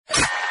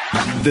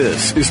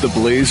This is the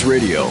Blaze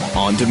Radio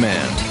on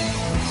demand.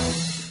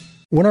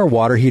 When our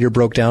water heater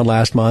broke down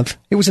last month,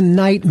 it was a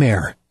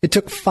nightmare. It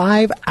took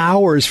 5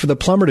 hours for the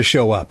plumber to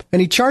show up, and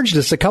he charged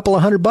us a couple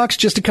of $100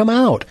 just to come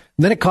out.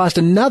 And then it cost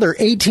another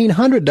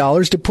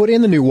 $1,800 to put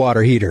in the new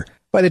water heater.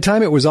 By the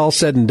time it was all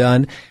said and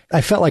done,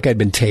 I felt like I'd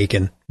been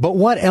taken. But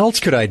what else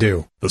could I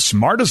do? The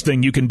smartest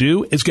thing you can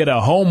do is get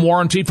a home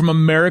warranty from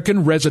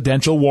American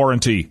Residential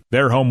Warranty.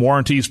 Their home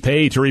warranties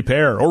pay to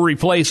repair or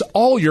replace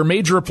all your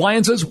major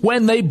appliances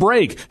when they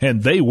break,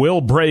 and they will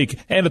break,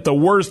 and at the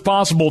worst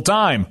possible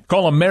time.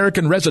 Call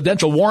American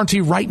Residential Warranty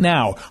right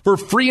now for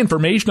free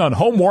information on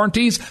home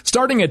warranties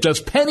starting at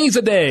just pennies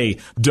a day.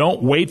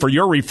 Don't wait for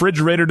your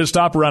refrigerator to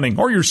stop running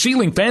or your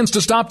ceiling fans to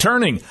stop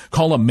turning.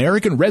 Call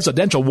American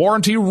Residential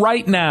Warranty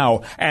right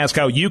now. Ask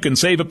how you can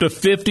save up to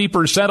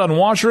 50% on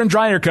washer and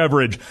dryer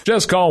coverage.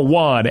 Just call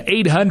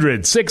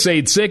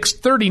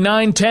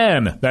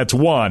 1-800-686-3910. That's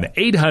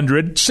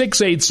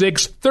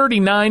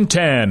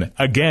 1-800-686-3910.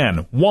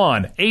 Again,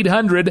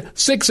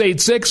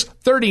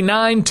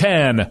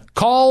 1-800-686-3910.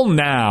 Call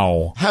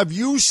now. Have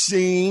you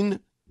seen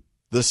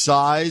the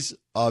size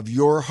of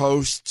your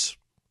host's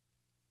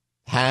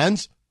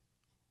hands?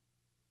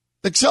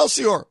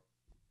 Excelsior.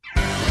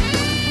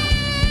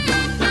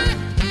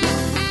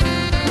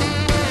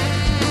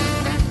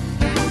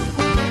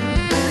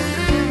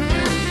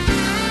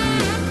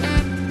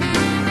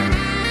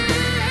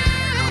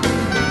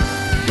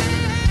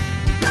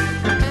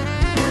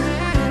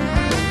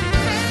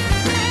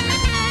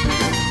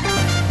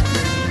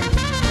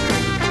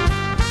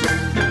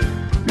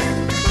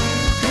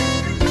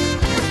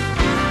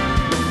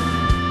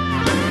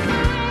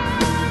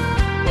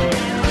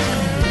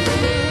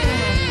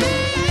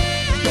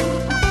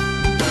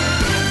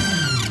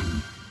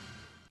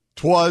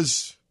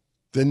 Twas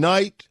the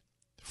night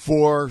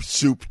for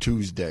Soup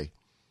Tuesday,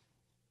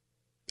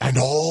 and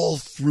all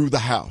through the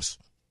House,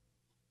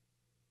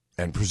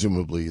 and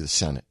presumably the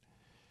Senate,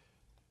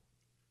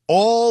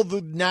 all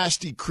the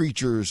nasty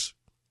creatures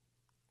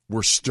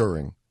were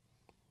stirring,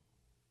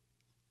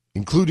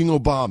 including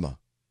Obama,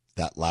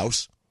 that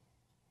louse.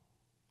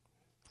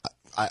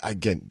 I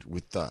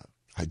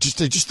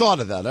just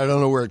thought of that. I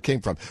don't know where it came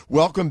from.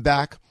 Welcome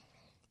back,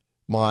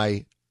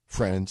 my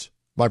friends.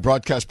 My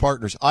broadcast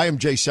partners. I am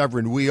Jay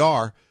Severin. We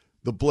are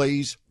the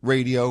Blaze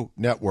Radio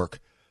Network.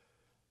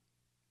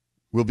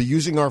 We'll be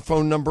using our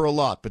phone number a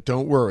lot, but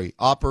don't worry.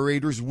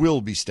 Operators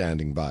will be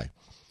standing by.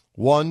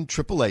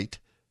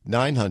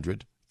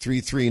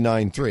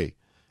 1-888-900-3393.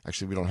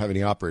 Actually, we don't have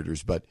any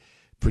operators, but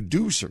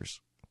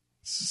producers.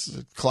 This is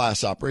a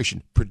class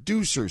operation.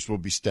 Producers will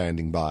be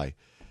standing by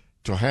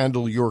to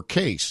handle your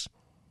case.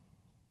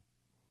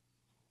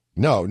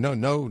 No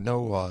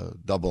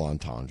double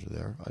entendre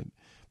there.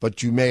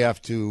 But you may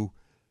have to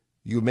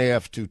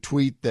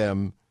tweet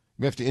them,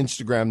 you may have to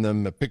Instagram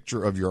them a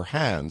picture of your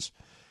hands,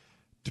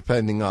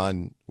 depending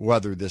on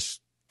whether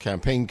this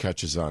campaign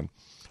catches on.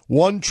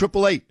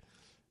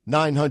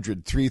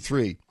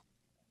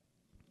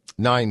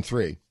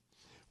 1-888-900-3393.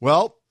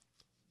 Well,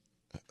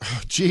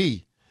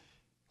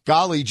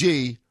 golly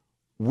gee,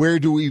 where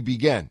do we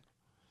begin?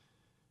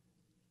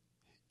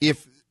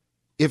 If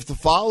the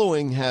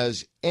following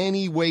has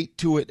any weight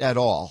to it at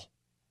all,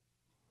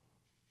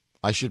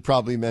 I should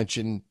probably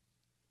mention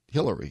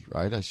Hillary,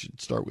 right? I should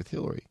start with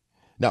Hillary.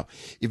 Now,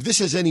 if this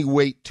has any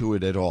weight to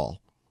it at all,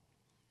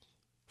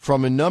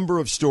 from a number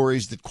of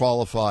stories that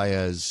qualify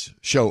as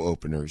show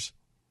openers,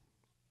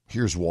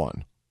 here's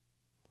one.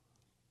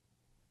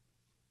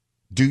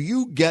 Do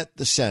you get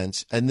the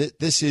sense, and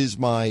this is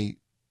my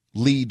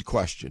lead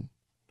question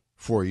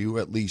for you,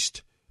 at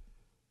least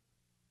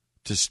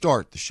to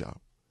start the show.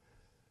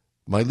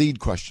 My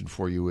lead question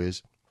for you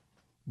is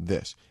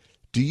this.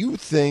 Do you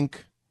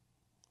think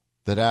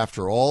that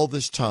after all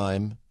this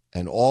time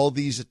and all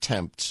these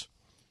attempts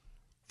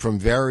from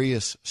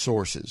various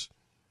sources,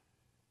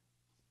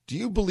 do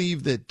you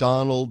believe that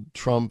Donald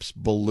Trump's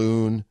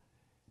balloon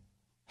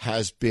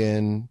has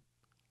been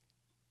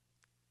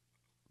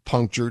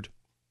punctured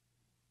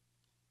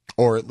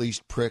or at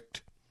least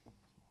pricked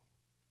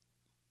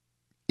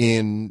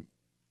in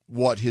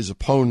what his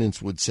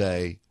opponents would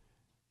say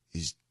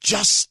is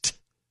just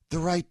the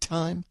right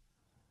time?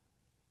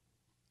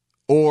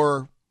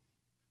 Or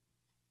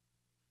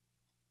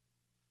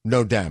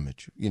no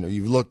damage? You know,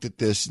 you've looked at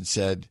this and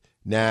said,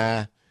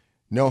 nah,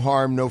 no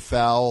harm, no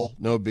foul,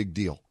 no big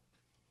deal.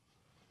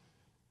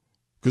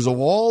 Because of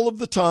all of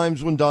the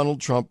times when Donald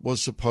Trump was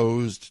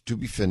supposed to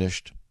be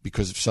finished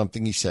because of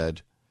something he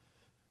said,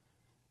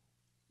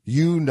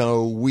 you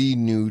know, we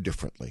knew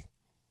differently,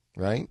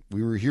 right?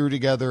 We were here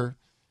together.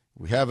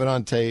 We have it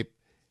on tape.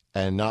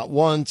 And not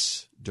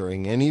once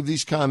during any of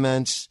these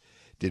comments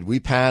did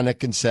we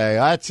panic and say,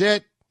 that's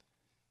it.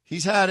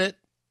 He's had it.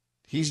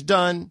 He's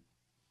done.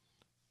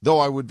 Though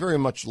I would very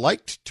much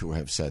liked to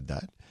have said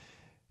that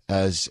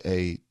as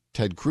a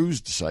Ted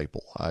Cruz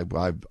disciple.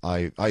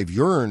 I've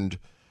yearned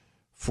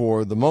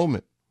for the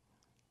moment.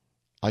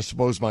 I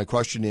suppose my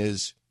question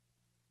is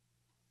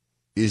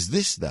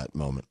this that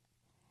moment?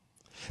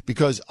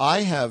 Because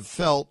I have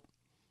felt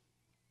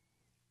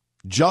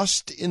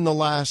just in the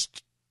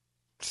last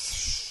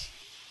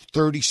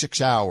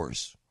 36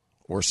 hours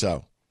or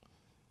so,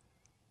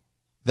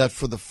 that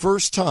for the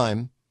first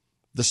time,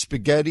 the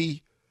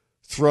spaghetti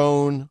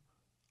thrown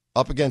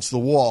up against the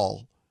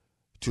wall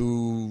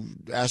to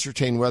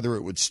ascertain whether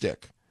it would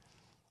stick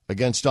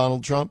against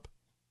Donald Trump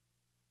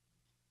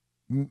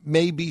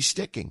may be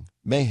sticking,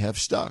 may have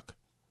stuck.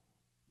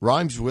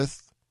 Rhymes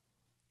with,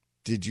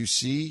 did you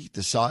see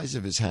the size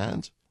of his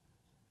hands?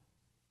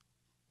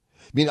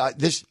 I mean,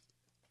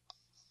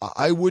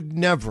 I would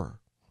never,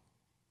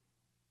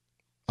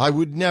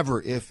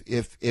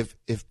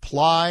 if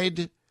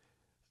plied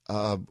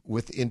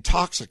with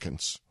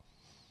intoxicants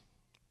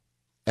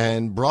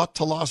and brought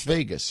to Las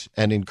Vegas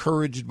and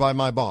encouraged by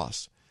my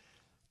boss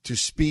to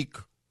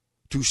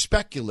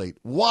speculate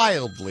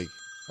wildly.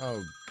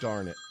 Oh,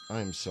 darn it.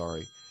 I'm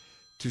sorry.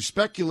 To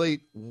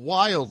speculate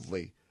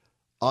wildly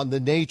on the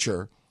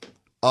nature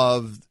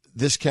of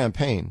this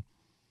campaign.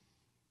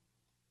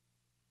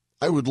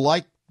 I would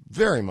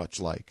very much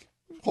like,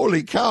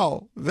 holy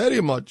cow,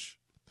 very much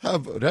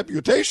have a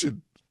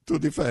reputation to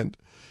defend.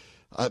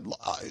 I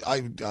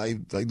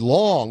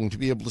long to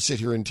be able to sit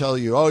here and tell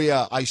you, oh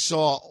yeah, I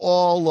saw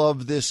all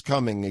of this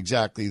coming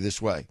exactly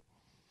this way.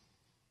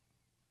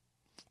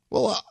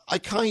 Well, I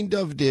kind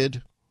of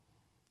did,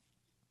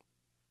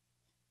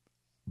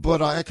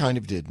 but I kind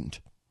of didn't.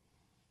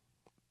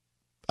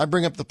 I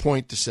bring up the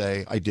point to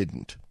say I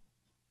didn't.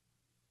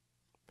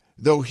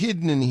 Though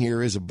hidden in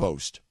here is a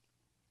boast.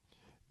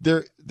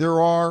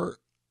 There are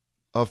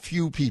a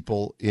few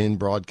people in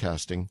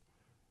broadcasting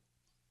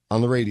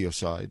on the radio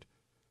side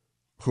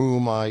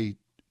whom I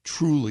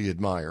truly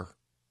admire,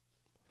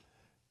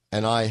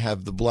 and I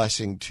have the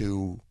blessing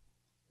to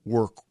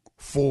work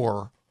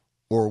for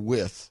or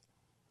with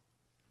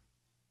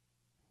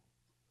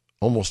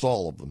almost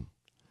all of them.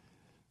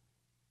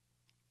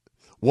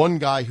 One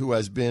guy who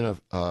has been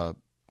a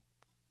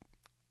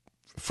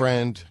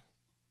friend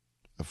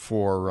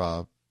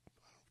for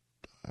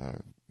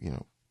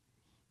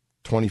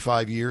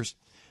 25 years,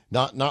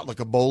 not like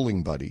a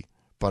bowling buddy,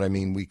 but I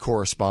mean we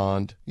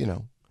correspond,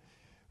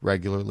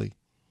 regularly.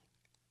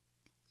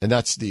 And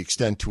that's the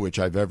extent to which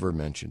I've ever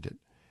mentioned it,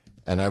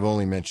 and I've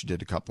only mentioned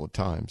it a couple of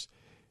times,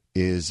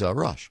 is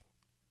Rush.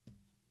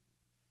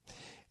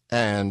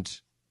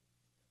 And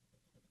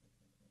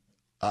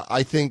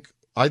I think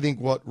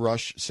what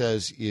Rush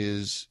says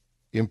is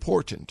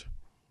important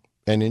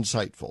and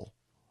insightful.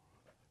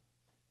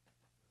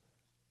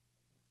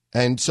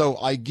 And so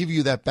I give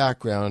you that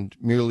background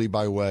merely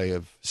by way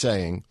of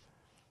saying,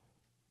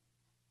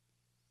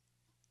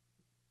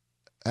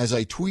 as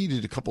I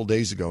tweeted a couple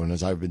days ago, and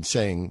as I've been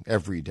saying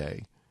every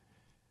day,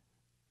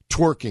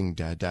 twerking,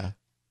 dada,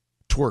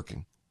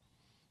 twerking.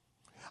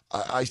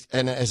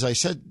 And as I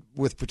said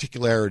with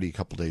particularity a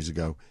couple days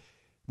ago,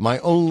 my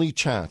only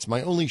chance,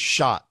 my only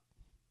shot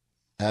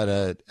at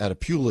a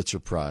Pulitzer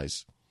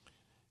Prize,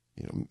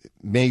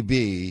 may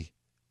be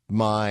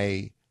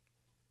my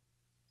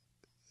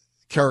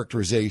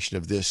characterization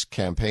of this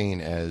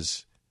campaign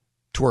as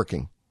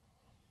twerking.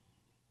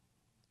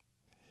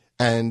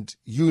 And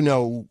you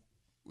know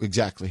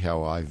exactly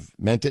how I've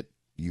meant it.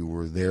 You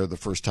were there the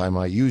first time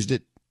I used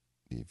it.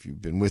 If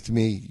you've been with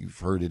me, you've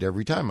heard it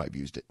every time I've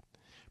used it.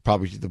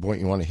 Probably to the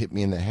point you want to hit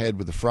me in the head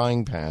with a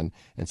frying pan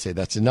and say,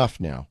 that's enough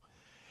now.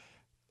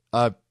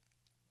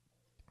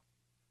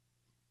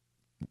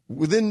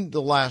 Within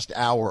the last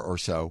hour or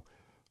so,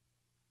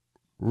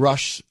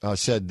 Rush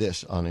said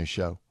this on his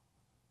show.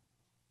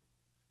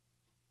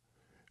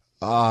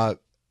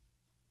 Pop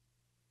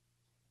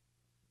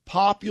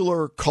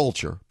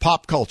culture,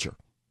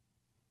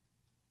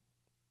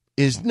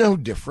 is no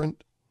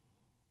different.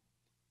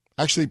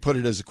 Actually put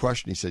it as a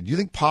question. He said, do you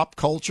think pop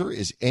culture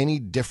is any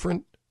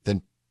different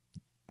than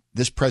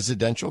this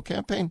presidential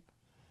campaign?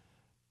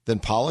 Than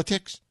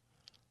politics?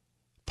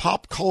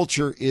 Pop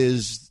culture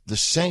is the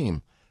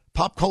same.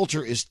 Pop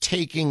culture is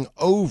taking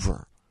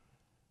over,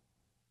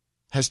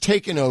 has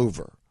taken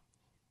over,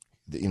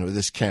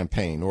 this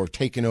campaign, or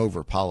taken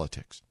over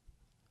politics.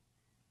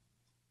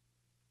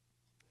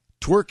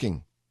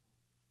 Twerking,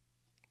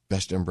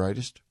 best and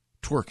brightest,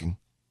 twerking.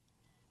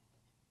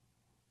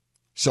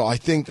 So I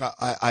think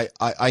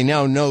I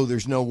now know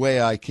there's no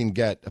way I can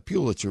get a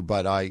Pulitzer,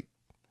 but I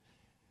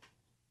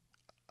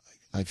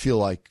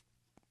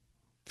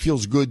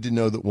feels good to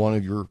know that one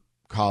of your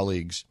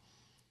colleagues,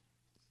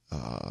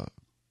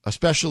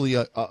 especially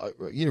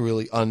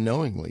really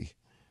unknowingly,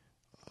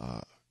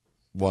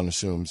 one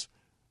assumes,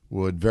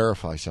 would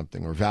verify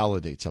something or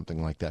validate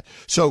something like that.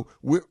 So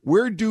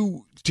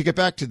to get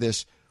back to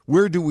this,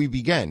 where do we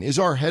begin? Is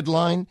our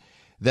headline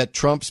that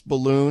Trump's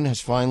balloon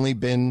has finally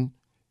been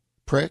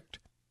pricked?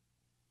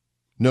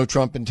 No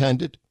Trump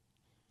intended?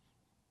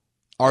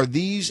 Are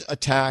these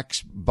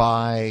attacks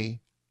by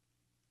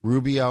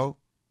Rubio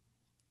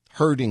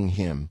hurting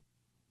him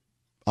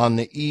on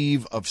the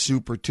eve of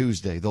Super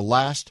Tuesday, the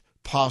last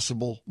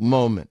possible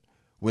moment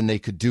when they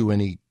could do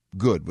any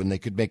good, when they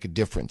could make a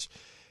difference?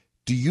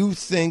 Do you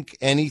think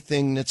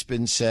anything that's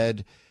been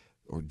said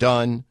or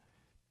done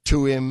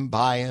to him,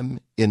 by him,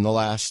 in the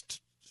last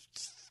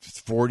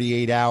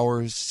 48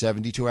 hours,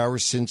 72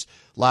 hours since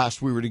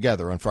last we were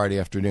together on Friday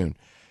afternoon.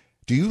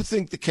 Do you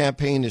think the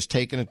campaign has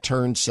taken a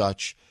turn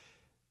such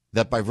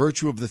that by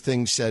virtue of the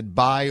things said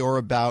by or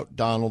about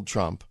Donald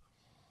Trump,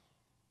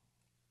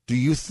 do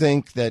you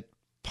think that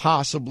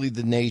possibly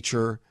the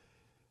nature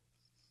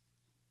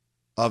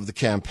of the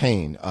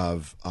campaign,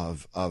 of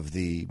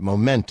the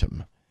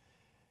momentum,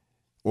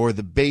 or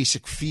the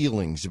basic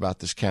feelings about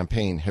this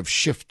campaign have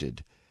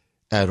shifted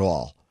at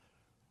all?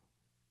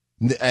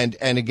 And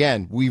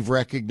again, we've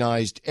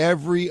recognized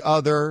every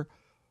other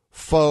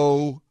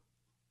faux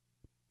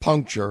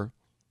puncture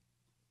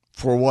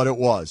for what it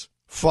was,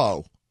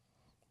 faux.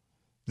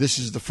 This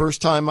is the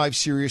first time I've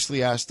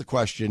seriously asked the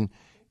question,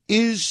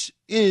 is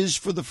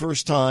for the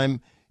first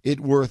time it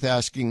worth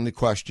asking the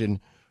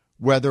question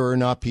whether or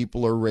not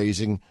people are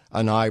raising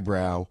an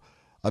eyebrow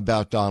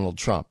about Donald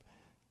Trump,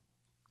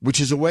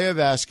 which is a way of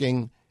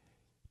asking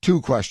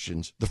two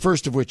questions. The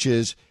first of which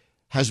is,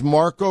 has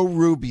Marco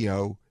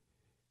Rubio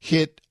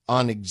hit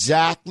on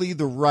exactly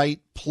the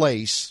right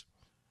place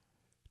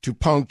to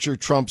puncture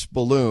Trump's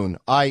balloon,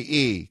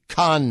 i.e.,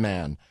 con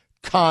man?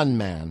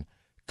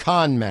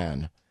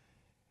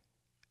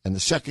 And the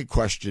second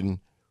question,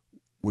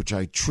 which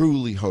I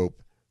truly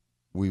hope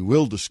we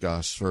will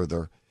discuss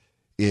further,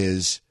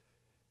 is,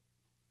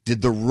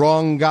 did the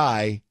wrong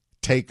guy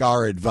take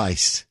our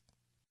advice?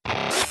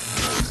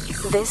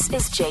 This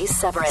is Jay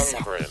Severin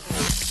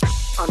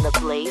on the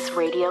Blaze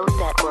Radio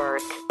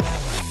Network.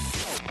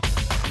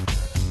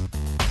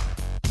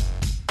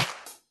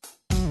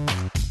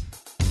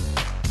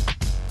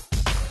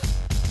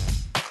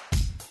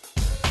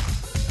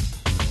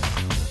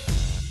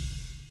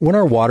 When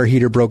our water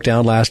heater broke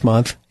down last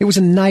month, it was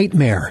a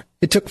nightmare.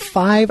 It took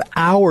 5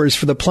 hours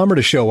for the plumber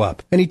to show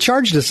up, and he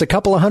charged us a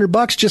couple of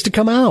 $100 just to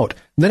come out.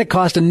 And then it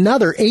cost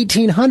another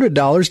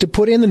 $1,800 to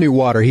put in the new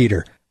water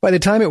heater. By the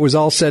time it was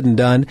all said and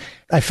done,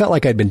 I felt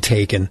like I'd been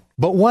taken.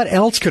 But what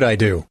else could I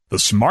do? The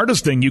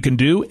smartest thing you can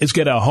do is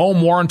get a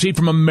home warranty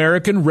from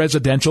American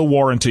Residential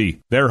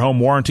Warranty. Their home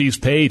warranties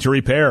pay to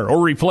repair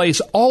or replace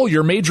all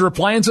your major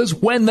appliances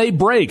when they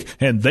break,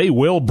 and they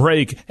will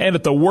break, and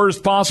at the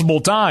worst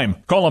possible time.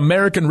 Call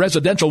American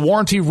Residential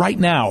Warranty right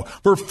now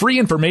for free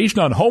information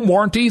on home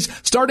warranties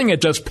starting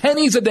at just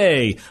pennies a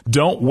day.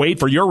 Don't wait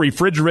for your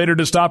refrigerator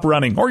to stop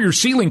running or your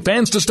ceiling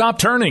fans to stop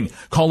turning.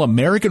 Call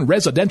American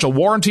Residential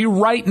Warranty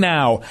right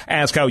now.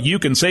 Ask how you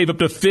can save up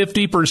to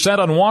 50%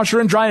 on washer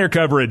and dryer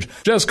coverage.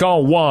 Just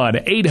call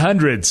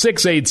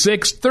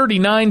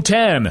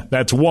 1-800-686-3910.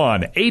 That's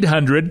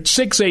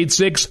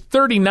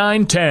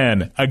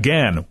 1-800-686-3910.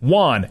 Again,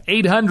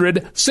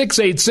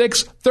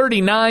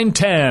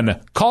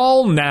 1-800-686-3910.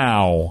 Call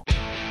now.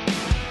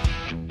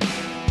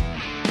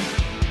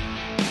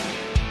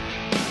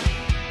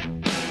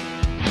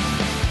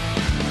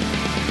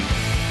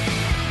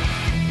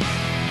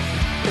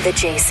 The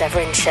Jay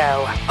Severin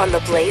Show on the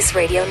Blaze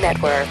Radio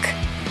Network.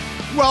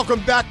 Welcome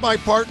back, my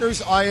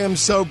partners. I am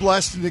so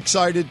blessed and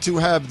excited to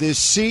have this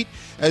seat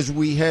as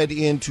we head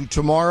into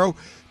tomorrow.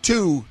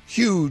 Two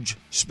huge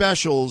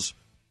specials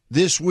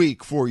this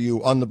week for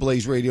you on the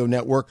Blaze Radio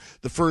Network,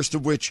 the first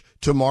of which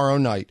tomorrow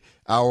night,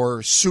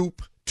 our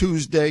Soup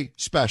Tuesday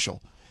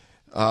special.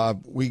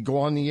 We go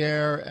on the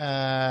air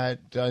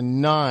at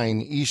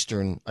 9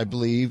 Eastern, I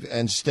believe,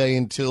 and stay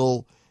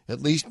until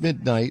at least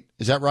midnight.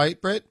 Is that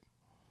right, Britt?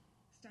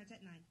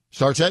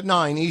 Starts at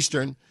 9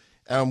 Eastern.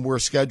 And we're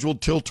scheduled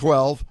till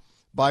 12,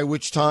 by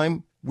which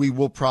time we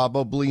will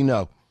probably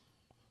know.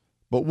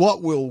 But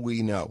what will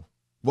we know?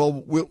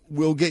 Well,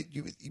 we'll get,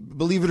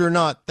 believe it or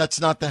not,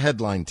 that's not the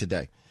headline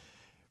today.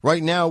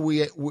 Right now,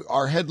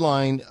 our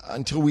headline,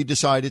 until we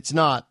decide it's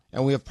not,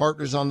 and we have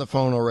partners on the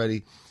phone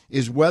already,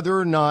 is whether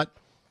or not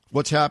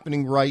what's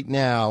happening right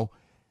now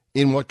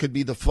in what could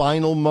be the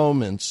final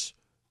moments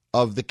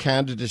of the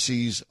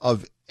candidacies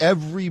of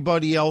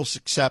everybody else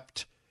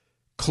except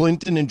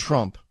Clinton and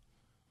Trump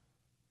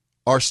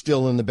are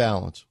still in the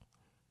balance.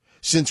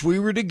 Since we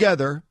were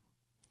together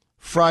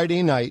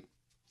Friday night,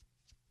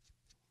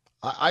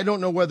 I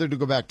don't know whether to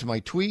go back to my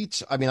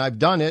tweets. I mean, I've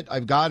done it.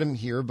 I've got them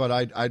here, but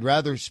I'd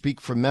rather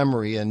speak from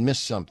memory and miss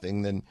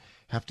something than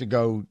have to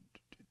go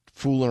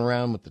fooling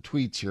around with the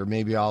tweets here.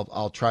 Maybe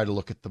I'll try to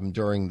look at them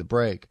during the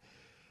break.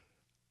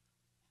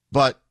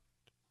 But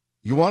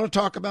you want to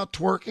talk about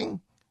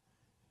twerking?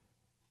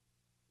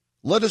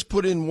 Let us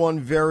put in one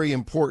very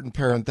important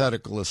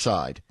parenthetical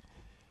aside.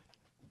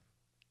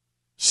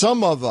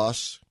 Some of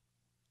us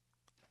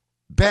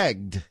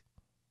begged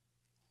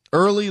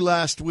early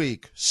last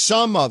week,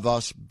 some of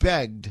us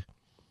begged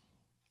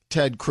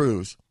Ted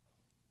Cruz,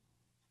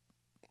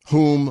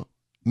 whom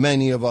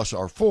many of us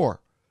are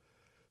for.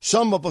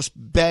 Some of us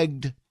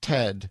begged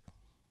Ted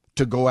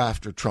to go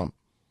after Trump.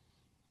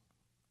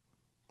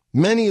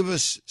 Many of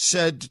us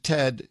said to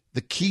Ted, the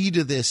key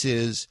to this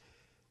is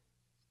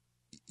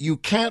you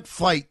can't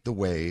fight the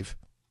wave,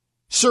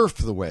 surf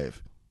the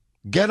wave,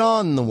 get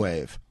on the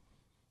wave.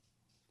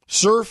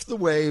 Surf the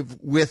wave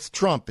with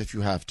Trump if you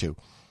have to,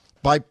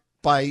 by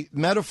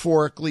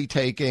metaphorically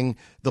taking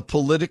the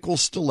political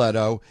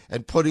stiletto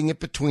and putting it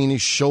between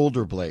his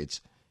shoulder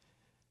blades.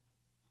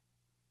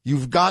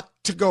 You've got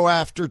to go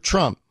after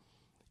Trump.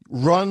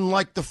 Run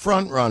like the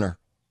front runner.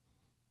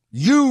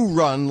 You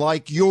run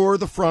like you're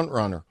the front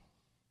runner.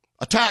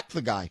 Attack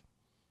the guy.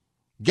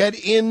 Get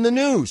in the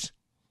news.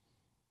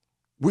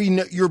 We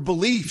know your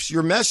beliefs,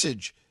 your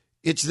message,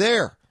 it's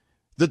there.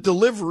 The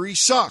delivery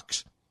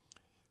sucks.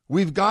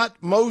 We've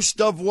got most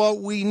of what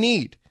we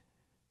need.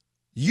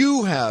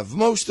 You have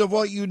most of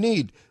what you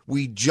need.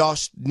 We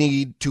just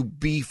need to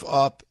beef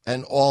up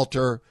and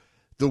alter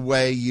the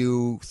way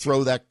you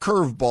throw that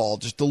curveball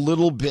just a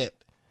little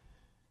bit.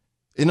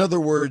 In other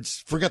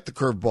words, forget the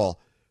curveball.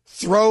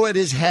 Throw at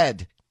his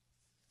head.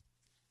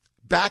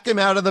 Back him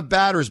out of the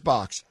batter's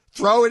box.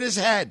 Throw at his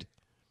head.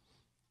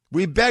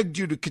 We begged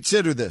you to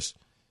consider this.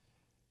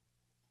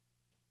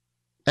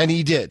 And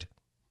he did.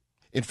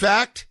 In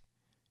fact,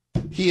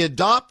 he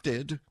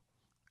adopted,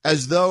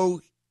 as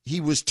though he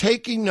was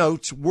taking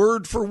notes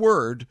word for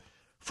word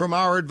from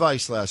our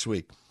advice last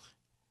week.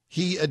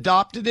 He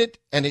adopted it,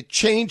 and it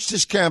changed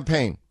his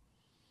campaign.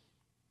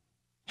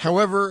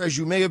 However, as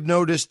you may have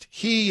noticed,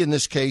 he, in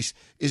this case,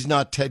 is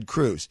not Ted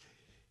Cruz.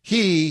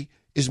 He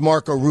is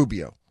Marco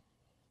Rubio.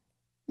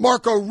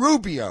 Marco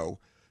Rubio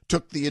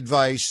took the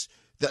advice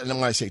that, and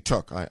when I say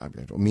took, I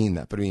don't mean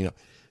that, but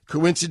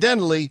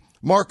coincidentally,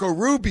 Marco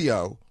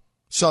Rubio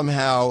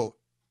somehow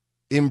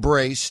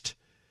embraced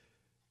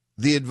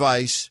the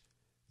advice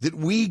that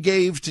we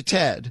gave to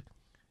Ted,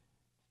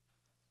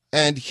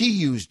 and he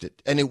used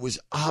it. And it was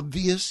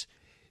obvious.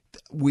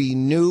 We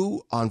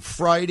knew on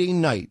Friday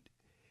night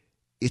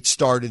it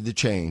started to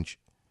change.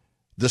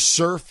 The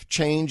surf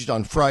changed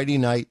on Friday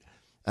night,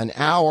 an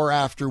hour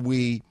after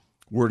we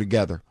were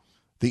together.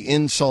 The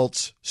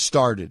insults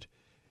started.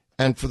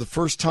 And for the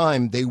first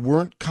time, they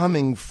weren't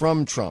coming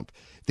from Trump.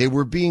 They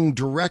were being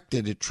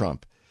directed at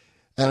Trump.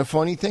 And a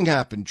funny thing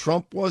happened.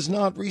 Trump was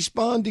not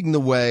responding the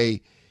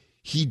way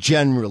he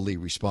generally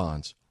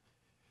responds.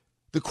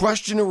 The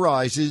question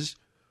arises,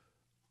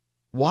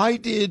 why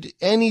did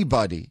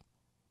anybody,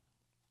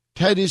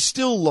 Ted is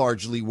still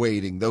largely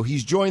waiting, though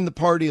he's joined the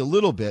party a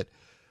little bit,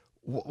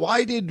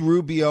 why did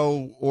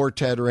Rubio or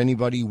Ted or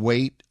anybody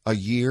wait a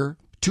year?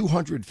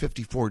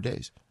 254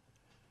 days.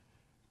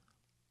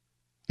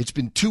 It's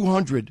been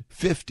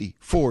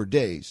 254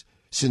 days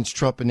since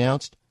Trump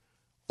announced.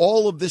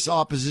 All of this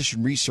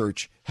opposition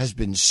research has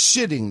been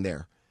sitting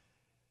there.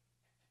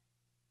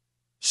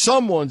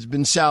 Someone's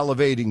been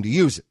salivating to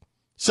use it.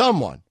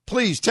 Someone,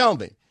 please tell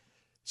me.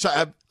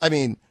 So,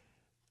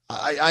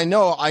 I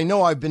know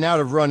I've been out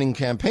of running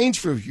campaigns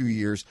for a few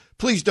years.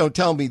 Please don't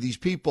tell me these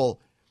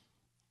people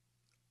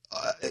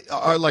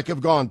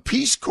have gone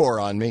Peace Corps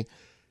on me.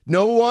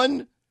 No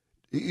one,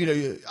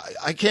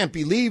 I can't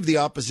believe the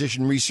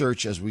opposition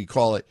research, as we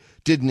call it,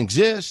 didn't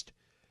exist,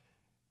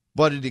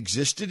 but it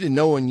existed and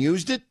no one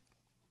used it.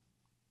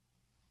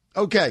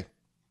 Okay.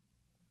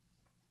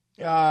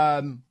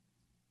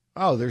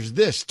 There's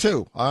this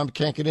too. I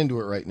can't get into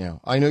it right now.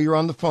 I know you're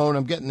on the phone.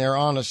 I'm getting there,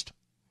 honest.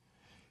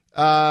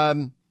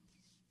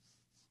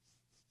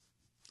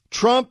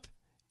 Trump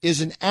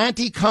is an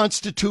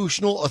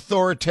anti-constitutional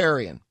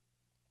authoritarian.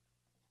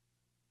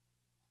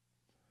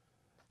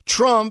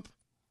 Trump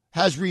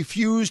has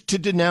refused to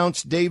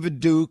denounce David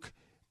Duke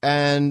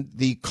and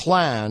the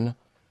Klan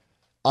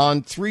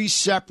on 3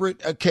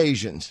 separate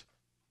occasions.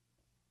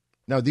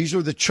 Now, these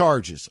are the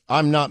charges.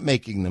 I'm not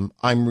making them.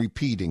 I'm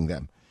repeating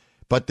them.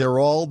 But they're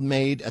all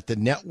made at the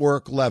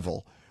network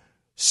level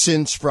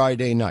since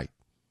Friday night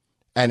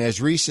and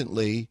as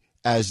recently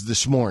as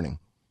this morning.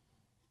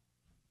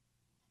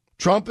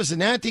 Trump is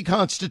an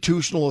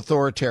anti-constitutional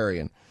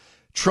authoritarian.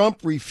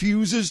 Trump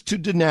refuses to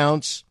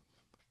denounce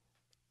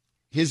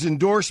his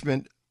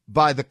endorsement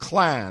by the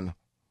Klan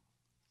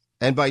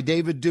and by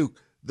David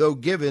Duke, though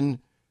given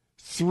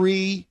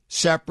 3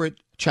 separate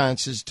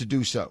chances to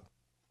do so.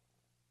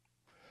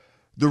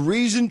 The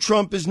reason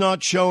Trump is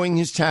not showing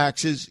his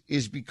taxes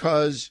is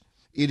because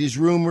it is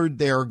rumored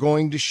they are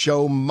going to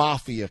show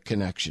mafia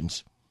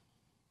connections.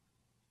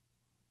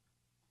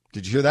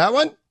 Did you hear that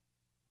one?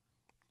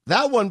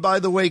 That one, by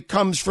the way,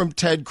 comes from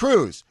Ted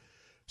Cruz.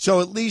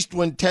 So at least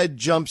when Ted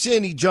jumps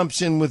in, he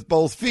jumps in with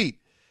both feet.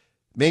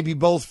 Maybe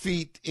both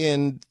feet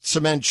in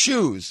cement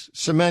shoes,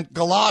 cement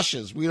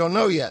galoshes. We don't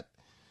know yet.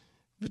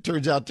 It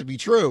turns out to be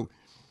true.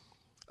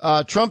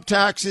 Trump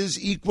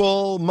taxes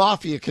equal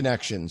mafia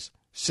connections,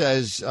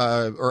 says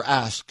or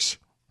asks.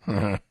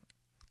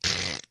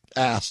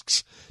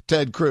 Asks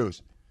Ted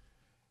Cruz.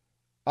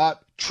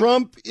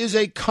 Trump is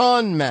a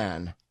con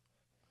man.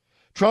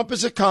 Trump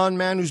is a con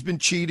man who's been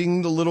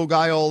cheating the little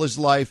guy all his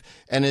life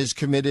and has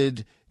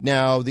committed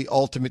now the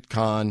ultimate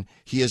con.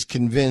 He has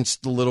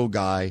convinced the little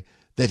guy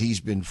that he's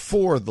been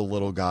for the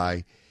little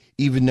guy,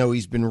 even though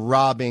he's been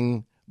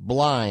robbing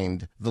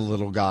blind the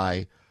little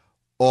guy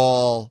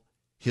all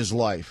his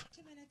life.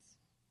 2 minutes.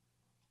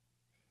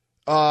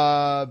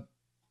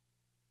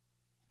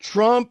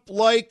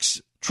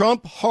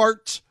 Trump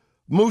hearts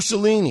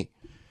Mussolini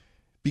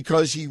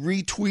because he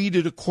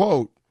retweeted a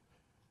quote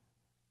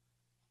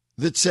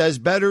that says,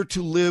 better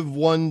to live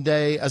one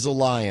day as a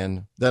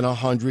lion than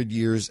 100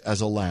 years as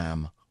a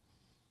lamb.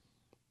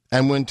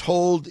 And when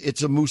told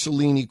it's a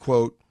Mussolini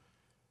quote,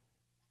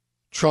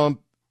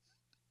 Trump,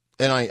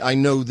 and I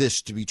know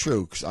this to be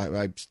true because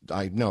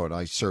I know it,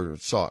 I sort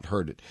of saw it,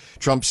 heard it.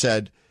 Trump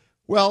said,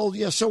 well,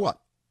 yeah, so what?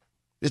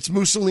 It's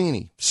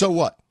Mussolini. So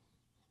what?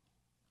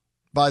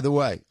 By the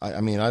way, I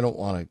mean, I don't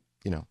want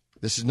to,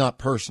 this is not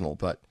personal,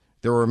 but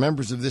there are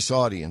members of this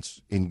audience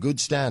in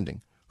good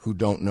standing who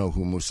don't know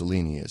who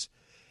Mussolini is.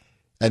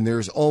 And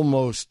there's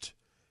almost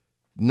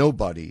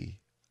nobody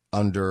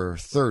under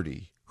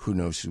 30 who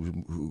knows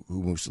who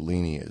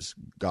Mussolini is.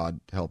 God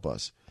help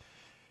us.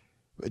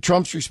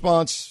 Trump's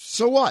response,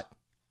 so what?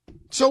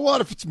 So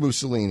what if it's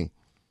Mussolini?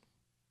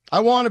 I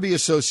want to be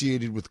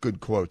associated with good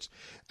quotes.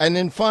 And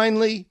then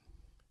finally,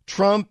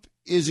 Trump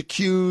is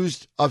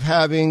accused of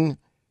having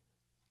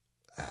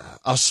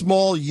a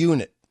small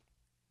unit.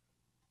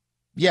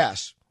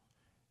 Yes.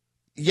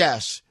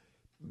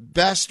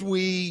 Best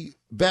we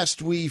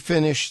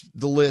finish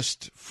the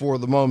list for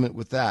the moment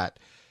with that,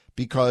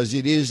 because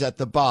it is at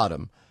the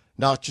bottom,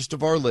 not just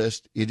of our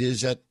list, it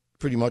is at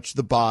pretty much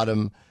the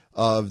bottom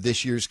of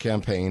this year's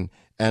campaign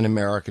and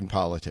American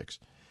politics.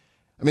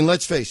 I mean,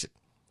 let's face it,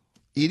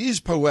 it is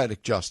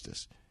poetic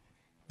justice,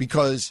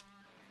 because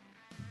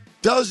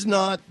does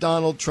not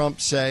Donald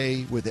Trump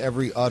say with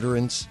every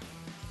utterance,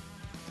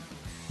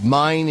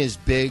 mine is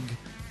big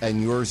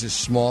and yours is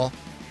small?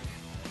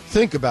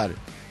 Think about it.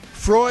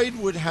 Freud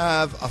would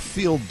have a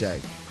field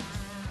day.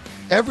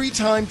 Every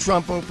time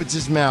Trump opens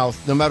his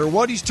mouth, no matter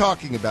what he's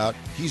talking about,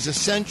 he's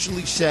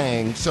essentially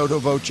saying, sotto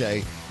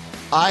voce,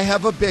 I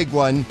have a big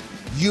one,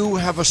 you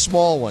have a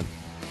small one.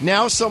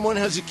 Now someone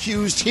has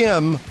accused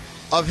him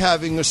of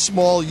having a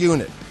small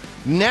unit.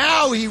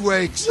 Now he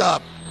wakes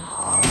up.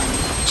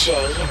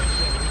 Jay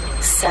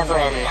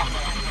Severin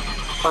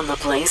on the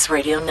Blaze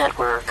Radio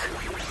Network.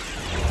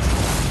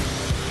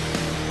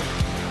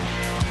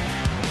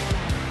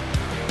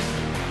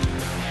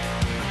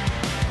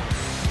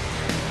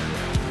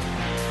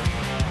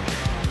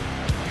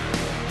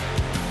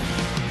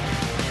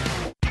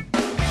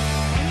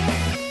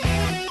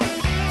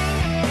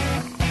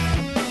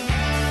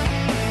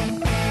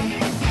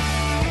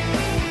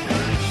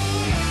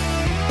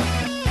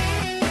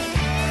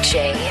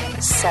 Jay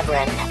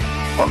Severin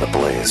on the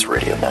Blaze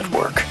Radio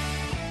Network.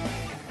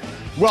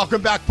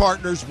 Welcome back,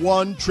 partners.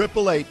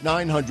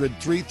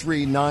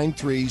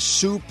 1-888-900-3393,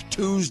 Soup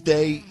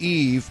Tuesday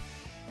Eve.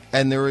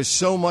 And there is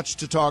so much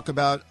to talk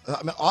about.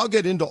 I mean, I'll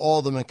get into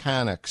all the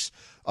mechanics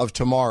of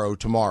tomorrow,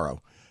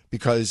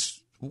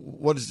 because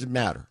what does it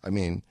matter? I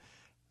mean,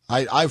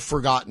 I've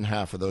forgotten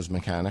half of those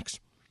mechanics,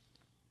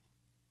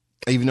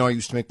 even though I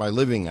used to make my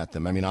living at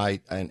them. I mean,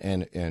 and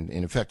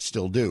in effect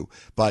still do.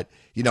 But,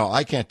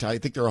 I can't tell. I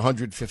think there are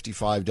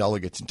 155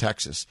 delegates in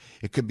Texas.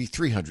 It could be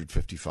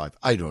 355.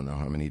 I don't know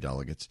how many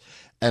delegates.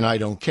 And I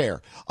don't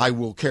care. I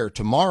will care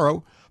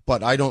tomorrow,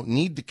 but I don't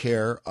need to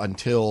care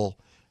until,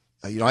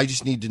 I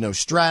just need to know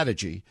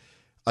strategy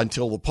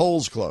until the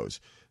polls close.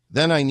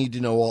 Then I need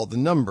to know all the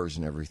numbers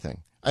and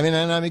everything. I mean,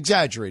 and I'm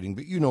exaggerating,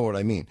 but you know what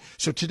I mean.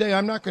 So today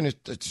I'm not going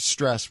to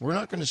stress, we're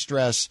not going to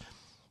stress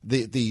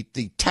the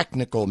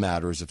technical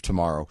matters of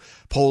tomorrow.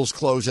 Polls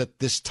close at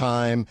this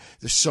time.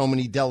 There's so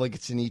many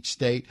delegates in each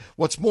state.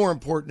 What's more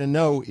important to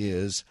know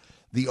is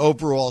the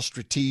overall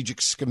strategic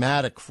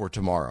schematic for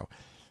tomorrow.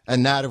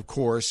 And that, of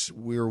course,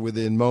 we're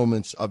within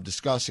moments of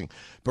discussing.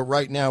 But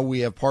right now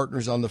we have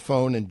partners on the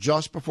phone. And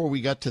just before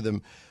we get to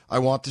them, I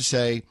want to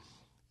say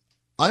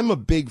I'm a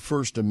big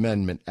First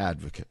Amendment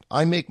advocate.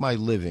 I make my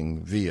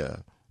living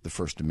via the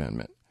First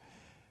Amendment.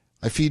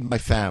 I feed my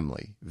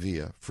family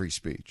via free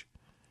speech.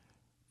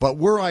 But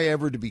were I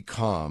ever to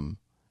become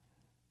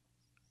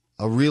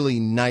a really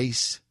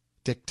nice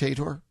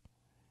dictator,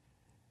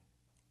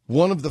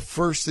 one of the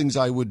first things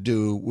I would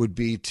do would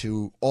be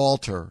to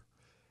alter,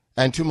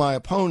 and to my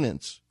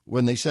opponents,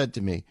 when they said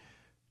to me,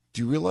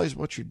 do you realize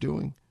what you're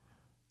doing?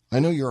 I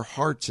know your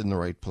heart's in the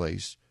right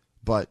place,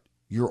 but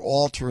you're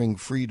altering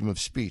freedom of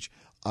speech.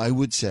 I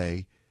would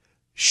say,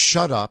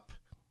 shut up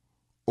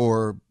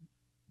or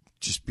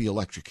just be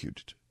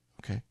electrocuted,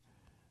 okay?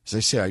 As I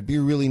say, I'd be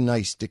a really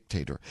nice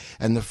dictator.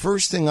 And the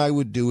first thing I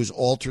would do is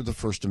alter the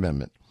First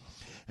Amendment.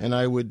 And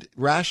I would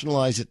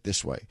rationalize it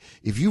this way.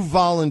 If you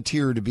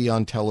volunteer to be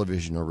on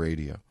television or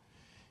radio,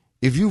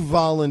 if you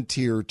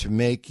volunteer to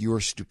make your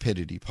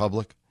stupidity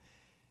public,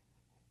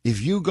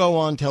 if you go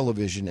on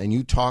television and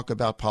you talk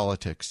about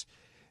politics,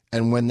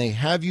 and when they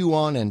have you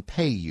on and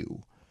pay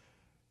you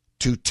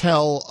to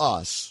tell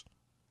us,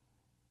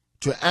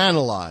 to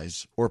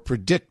analyze or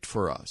predict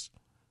for us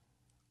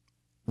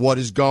what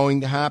is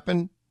going to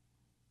happen,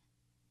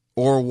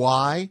 or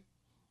why,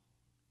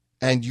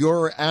 and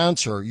your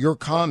answer, your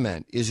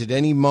comment is at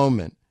any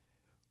moment,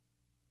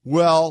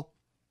 well,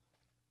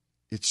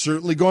 it's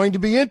certainly going to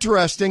be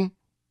interesting.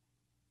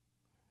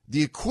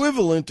 The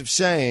equivalent of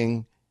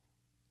saying,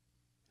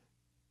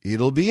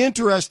 it'll be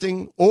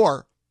interesting,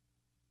 or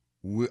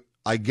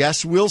I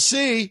guess we'll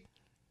see.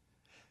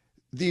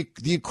 The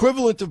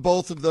equivalent of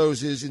both of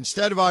those is,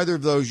 instead of either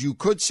of those, you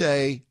could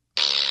say,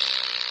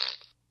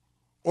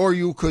 or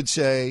you could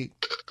say,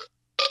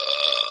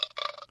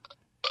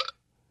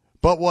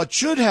 But what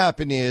should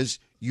happen is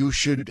you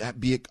should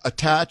be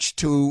attached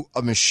to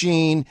a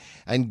machine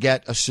and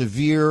get a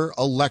severe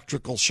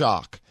electrical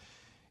shock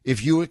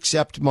if you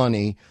accept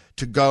money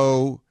to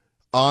go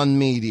on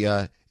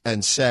media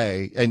and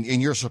say, and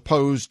you're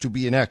supposed to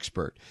be an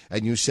expert,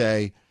 and you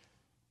say,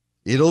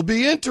 it'll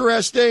be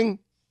interesting.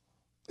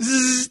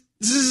 Zzz,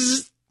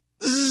 zzz,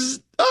 zzz,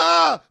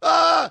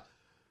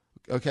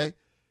 okay?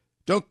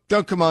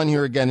 Don't come on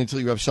here again until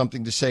you have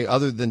something to say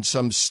other than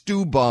some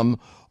stew bum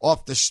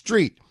off the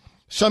street.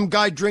 Some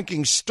guy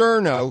drinking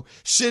Sterno,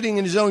 sitting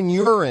in his own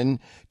urine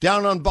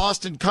down on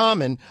Boston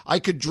Common. I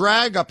could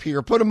drag up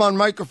here, put him on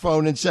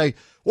microphone and say,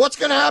 what's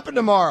going to happen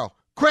tomorrow?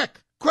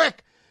 Quick,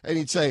 quick. And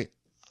he'd say,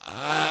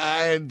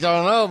 I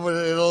don't know, but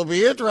it'll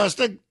be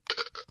interesting.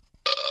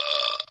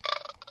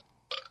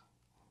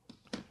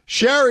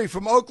 Sherry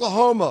from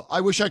Oklahoma.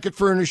 I wish I could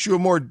furnish you a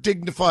more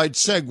dignified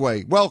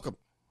segue. Welcome.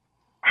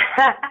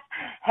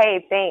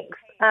 Hey, thanks.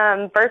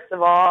 First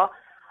of all,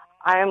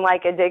 I'm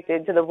like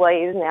addicted to the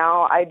Blaze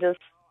now. I just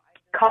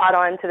caught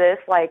on to this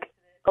like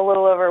a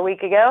little over a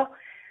week ago,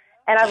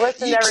 and I've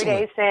listened every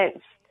day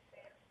since.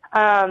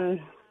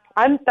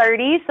 I'm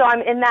 30, so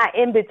I'm in that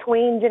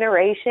in-between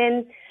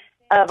generation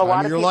of a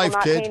lot of people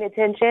not paying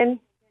attention.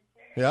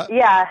 Yeah.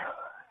 Yeah.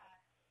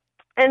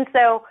 And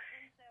so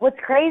what's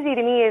crazy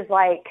to me is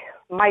like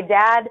my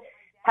dad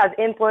has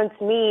influenced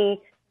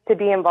me to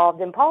be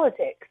involved in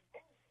politics.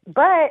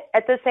 But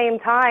at the same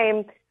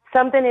time,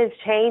 something is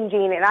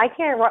changing, and I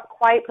can't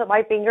quite put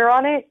my finger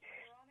on it,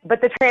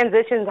 but the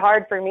transition's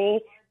hard for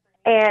me.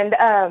 And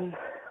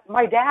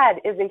my dad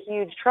is a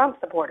huge Trump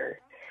supporter.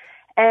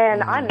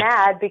 And I'm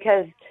mad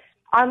because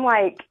I'm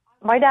like,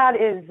 my dad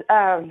is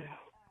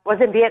was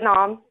in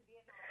Vietnam,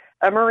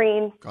 a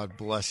Marine. God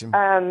bless him.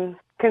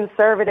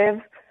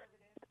 Conservative.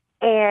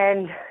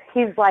 And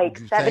he's like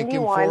 71. Would you thank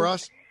him for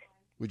us?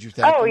 Would you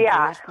thank him for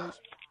us, please?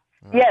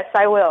 Yes,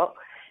 I will.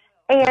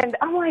 And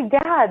I'm like,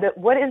 Dad,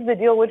 what is the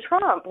deal with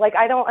Trump? Like,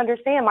 I don't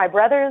understand. My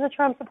brother is a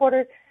Trump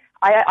supporter.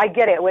 I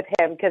get it with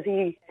him because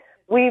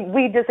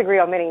we disagree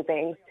on many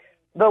things.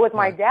 But with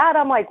my dad,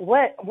 I'm like,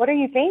 what are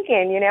you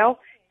thinking, you know?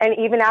 And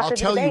even after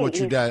I'll tell you what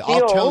your dad.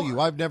 I'll tell you.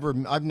 I've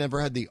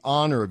never had the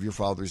honor of your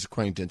father's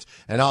acquaintance,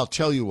 and I'll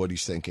tell you what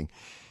he's thinking.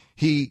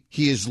 He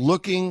is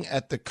looking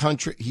at the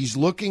country. He's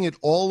looking at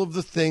all of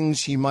the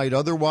things he might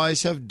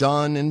otherwise have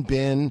done and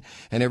been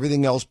and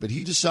everything else, but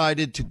he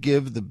decided to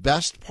give the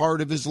best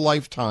part of his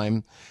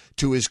lifetime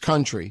to his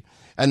country.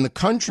 And the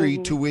country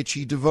to which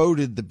he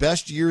devoted the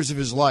best years of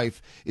his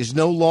life is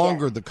no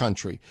longer the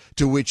country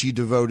to which he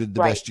devoted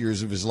the best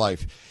years of his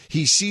life.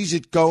 He sees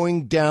it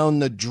going down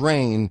the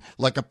drain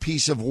like a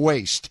piece of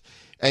waste.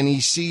 And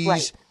he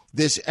sees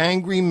this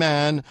angry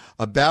man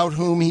about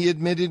whom he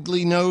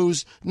admittedly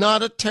knows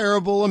not a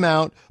terrible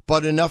amount,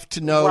 but enough to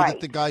know that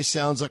the guy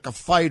sounds like a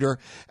fighter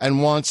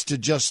and wants to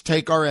just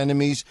take our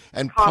enemies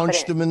and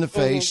punch them in the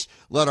face,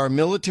 let our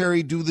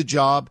military do the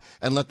job,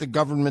 and let the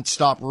government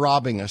stop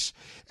robbing us,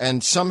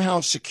 and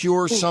somehow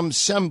secure some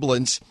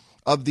semblance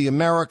of the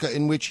America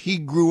in which he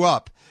grew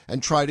up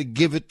and try to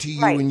give it to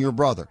you and your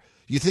brother.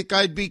 You think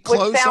I'd be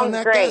close on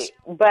that, great,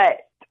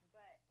 but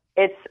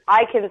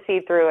I can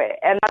see through it.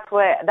 And that's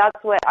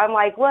what I'm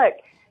like, look,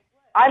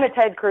 I'm a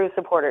Ted Cruz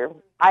supporter.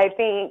 I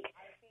think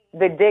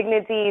the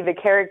dignity, the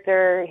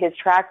character, his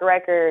track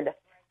record,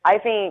 I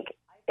think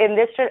in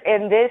this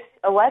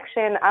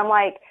election, I'm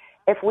like,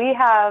 if we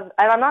have,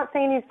 and I'm not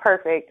saying he's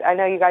perfect. I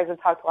know you guys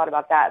have talked a lot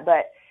about that,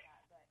 but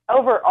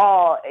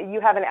overall,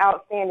 you have an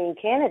outstanding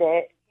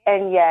candidate,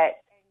 and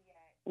yet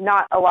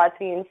not a lot's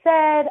being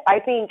said. I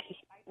think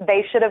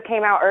they should have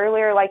came out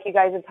earlier, like you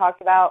guys have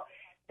talked about.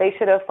 They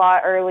should have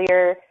fought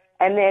earlier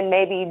and then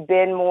maybe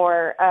been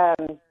more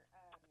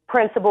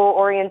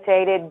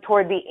principle-orientated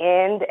toward the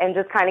end and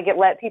just kind of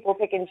let people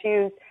pick and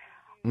choose.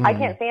 I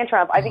can't stand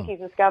Trump. I think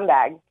he's a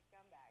scumbag.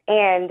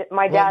 And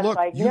my dad's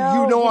like, you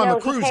know I'm a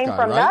Cruz he came guy,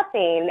 from right?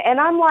 nothing. And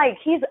I'm like,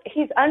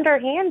 he's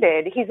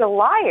underhanded. He's a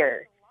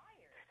liar.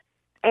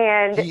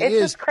 And it's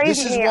just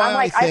crazy to me. I'm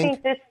like, I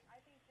think this.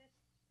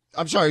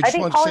 I'm sorry, I just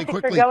want to say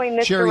quickly,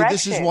 Sherry,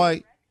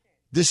 direction.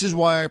 This is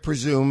why I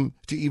presume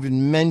to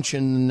even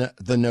mention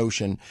the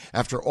notion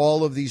after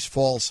all of these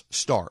false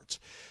starts.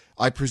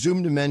 I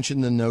presume to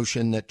mention the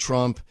notion that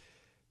Trump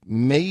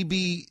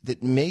maybe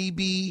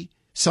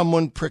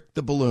someone pricked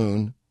the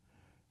balloon,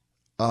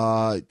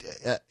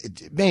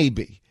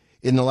 maybe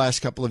in the last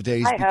couple of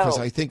days, because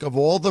I think of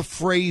all the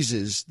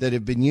phrases that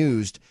have been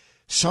used,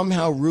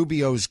 somehow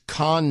Rubio's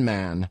con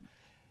man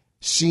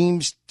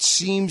seems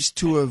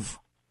to have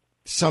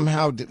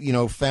somehow,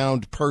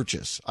 found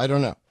purchase. I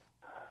don't know.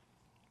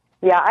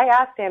 Yeah, I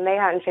asked him. They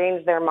hadn't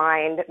changed their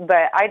mind.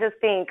 But I just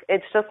think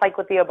it's just like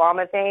with the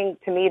Obama thing.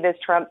 To me, this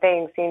Trump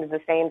thing seems the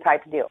same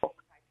type of deal.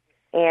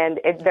 And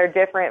they're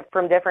different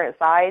from different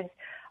sides.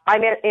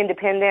 I'm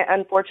independent,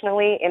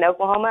 unfortunately, in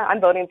Oklahoma.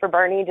 I'm voting for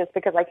Bernie just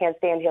because I can't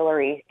stand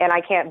Hillary, and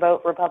I can't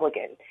vote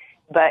Republican.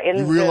 But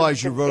you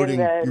realize you're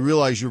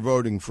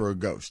voting for a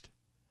ghost.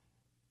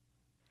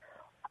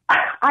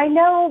 I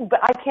know, but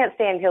I can't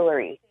stand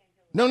Hillary.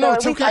 No, So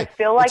it's at least okay. I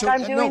feel like It's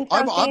I'm okay. doing No,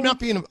 something. I'm not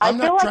being. I I'm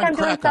feel not like trying I'm to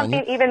doing crack on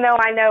something, you. even though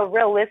I know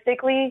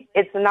realistically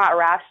it's not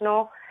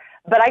rational.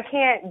 But I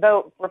can't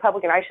vote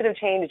Republican. I should have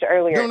changed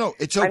earlier. No,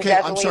 it's I'm okay.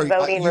 I'm definitely sorry.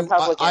 voting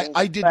Republican.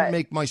 I didn't but-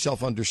 make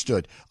myself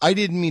understood. I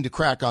didn't mean to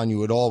crack on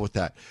you at all with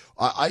that.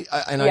 I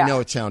Yeah. know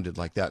it sounded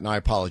like that, and I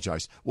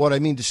apologize. What I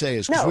mean to say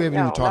is, because No, we haven't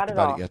even not talked at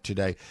about all. it yet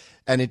today,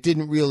 and it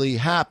didn't really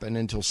happen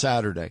until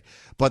Saturday.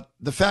 But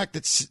the fact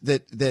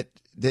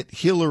that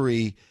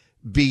Hillary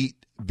beat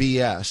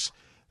BS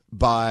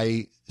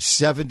by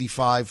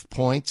 75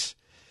 points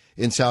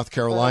in South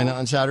Carolina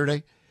on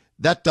Saturday,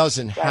 that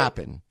doesn't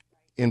happen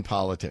in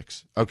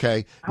politics.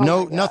 Okay,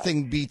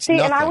 nothing beats See,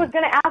 nothing. and I was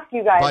going to ask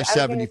you guys by I was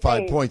gonna 75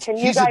 say, points. Can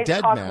you He's a guys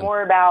dead talk man.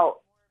 more about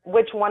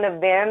which one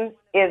of them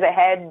is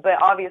ahead?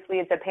 But obviously,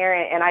 it's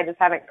apparent, and I just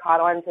haven't caught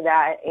on to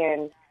that,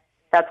 and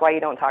that's why you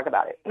don't talk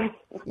about it.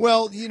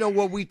 Well,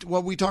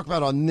 what we talk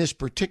about on this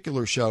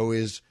particular show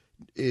is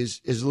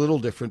a little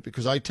different,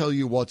 because I tell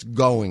you what's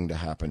going to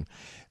happen,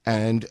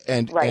 and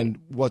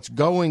what's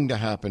going to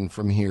happen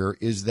from here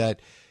is that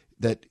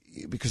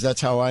because that's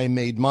how I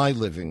made my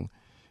living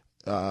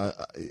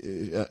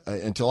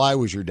until I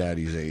was your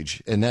daddy's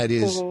age, and that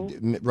is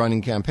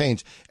running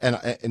campaigns.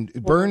 And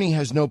Bernie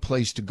has no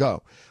place to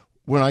go.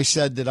 When I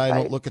said that I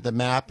don't look at the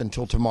map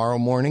until tomorrow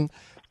morning,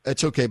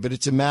 it's okay, but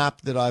it's a map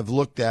that I've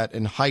looked at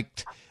and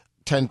hiked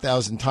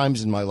 10,000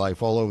 times in my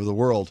life all over the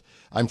world.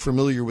 I'm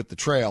familiar with the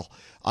trail.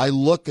 I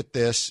look at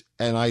this,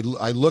 and I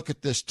look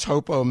at this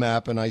topo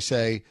map, and I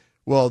say,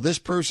 well, this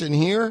person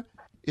here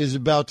is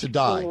about to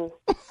die.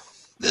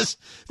 This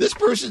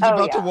person's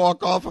about to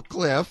walk off a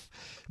cliff.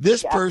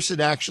 This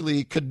person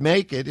actually could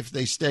make it if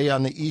they stay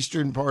on the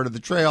eastern part of the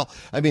trail.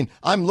 I mean,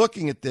 I'm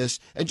looking at this,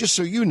 and just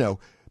so you know,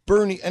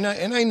 Bernie, and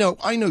I know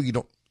you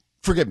don't,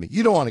 forgive me,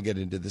 you don't want to get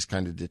into this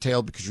kind of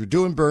detail because you're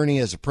doing Bernie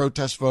as a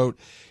protest vote.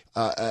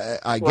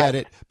 I get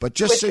it, but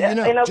just so you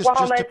know, in just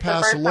Oklahoma, to it's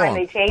pass the first along, time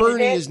they changed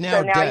Bernie it, is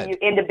now so now dead. You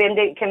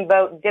independent can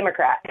vote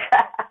Democrat.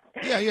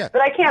 Yeah.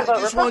 But I can't vote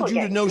I just wanted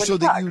you to Republican, know which so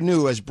that sucks. you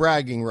knew, as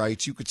bragging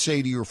rights, you could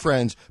say to your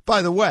friends,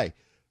 by the way,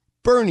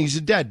 Bernie's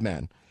a dead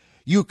man.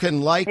 You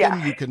can like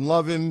him, you can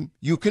love him,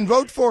 you can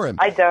vote for him.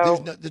 I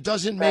don't. That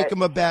doesn't make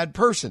him a bad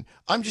person.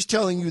 I'm just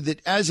telling you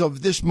that as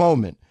of this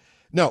moment,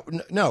 no,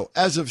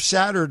 as of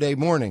Saturday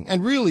morning,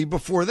 and really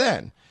before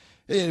then,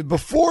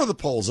 before the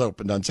polls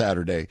opened on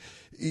Saturday,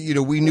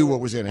 we knew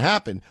what was going to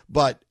happen,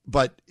 but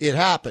it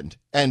happened,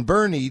 and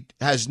Bernie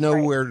has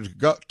nowhere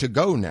to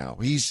go now.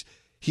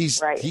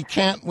 He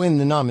can't win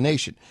the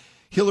nomination.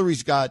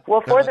 Hillary's got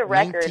for the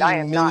record, I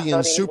am not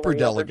voting super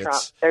delegates.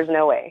 Trump. There's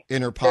no way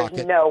in her pocket.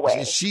 There's no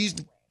way.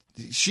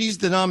 She's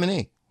the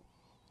nominee.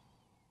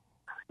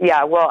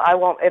 Yeah, well, I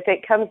won't. If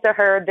it comes to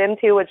her, them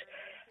two, which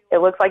it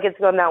looks like it's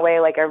going that way,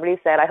 like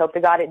everybody said, I hope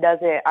to God it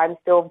doesn't. I'm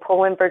still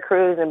pulling for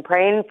Cruz and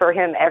praying for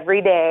him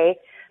every day.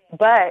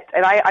 But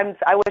I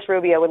wish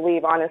Rubio would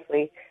leave,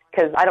 honestly,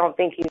 because I don't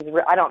think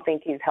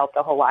he's helped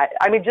a whole lot.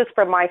 I mean, just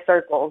from my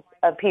circles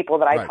of people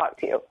that I talk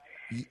to.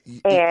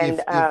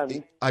 And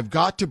I've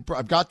got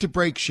to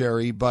break,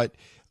 Sherry, but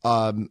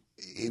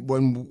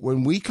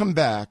when we come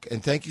back,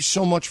 and thank you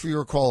so much for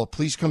your call,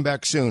 please come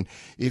back soon.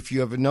 If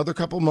you have another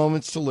couple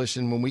moments to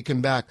listen, when we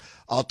come back,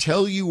 I'll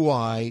tell you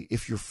why,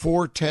 if you're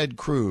for Ted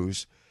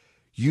Cruz,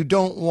 you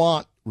don't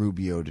want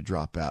Rubio to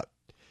drop out.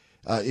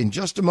 In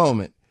just a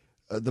moment,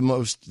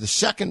 the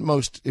second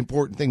most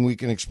important thing we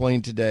can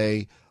explain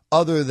today,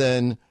 other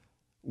than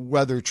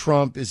whether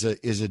Trump is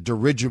a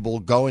dirigible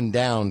going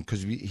down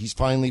because he's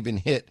finally been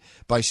hit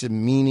by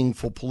some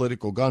meaningful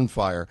political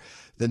gunfire.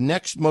 The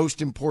next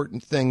most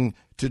important thing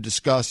to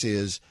discuss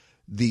is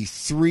the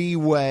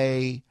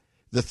three-man,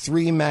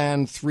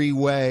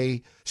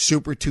 three-way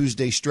Super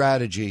Tuesday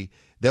strategy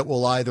that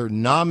will either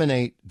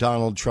nominate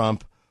Donald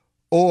Trump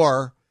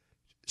or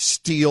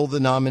steal the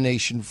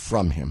nomination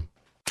from him.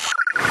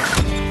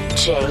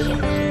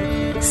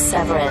 Jay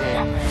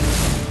Severin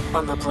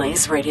on the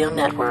Blaze Radio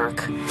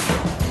Network.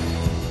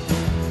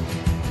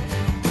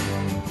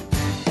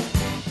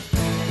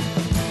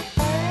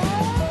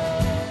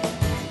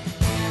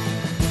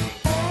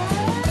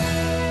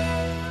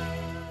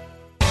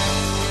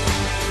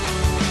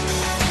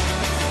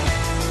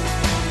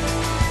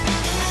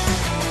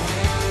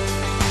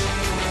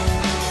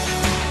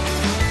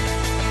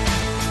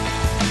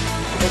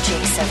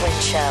 Jay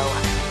Severin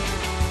Show.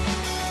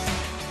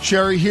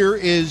 Sherry, here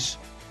is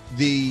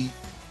the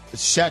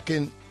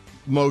second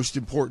most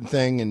important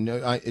thing,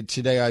 and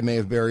today I may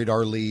have buried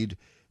our lead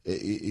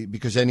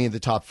because any of the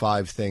top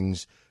five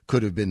things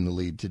could have been the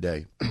lead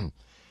today.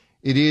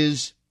 It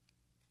is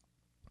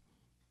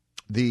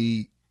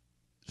the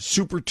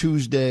Super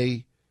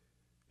Tuesday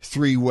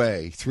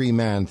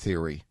three-man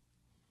theory,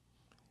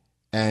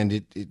 and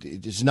it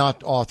is not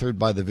authored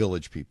by the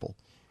Village People.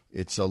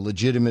 It's a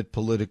legitimate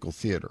political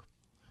theater.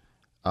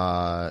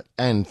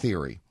 And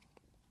theory.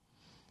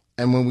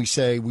 And when we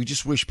say we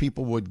just wish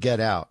people would get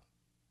out,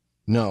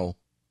 no.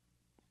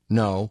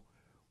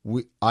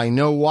 I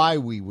know why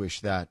we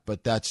wish that,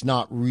 but that's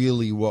not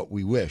really what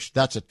we wish.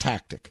 That's a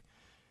tactic.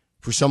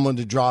 For someone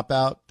to drop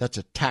out, that's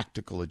a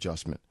tactical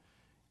adjustment.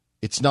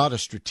 It's not a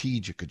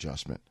strategic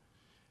adjustment.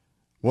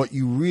 What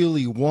you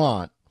really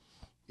want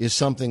is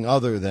something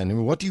other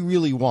than, what do you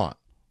really want?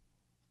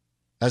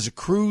 As a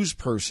Cruz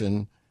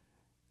person,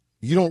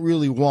 you don't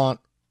really want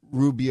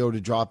Rubio to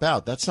drop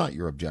out. That's not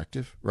your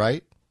objective,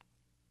 right?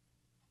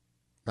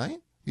 Right?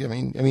 I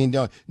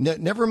mean,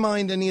 never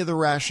mind any of the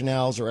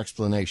rationales or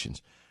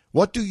explanations.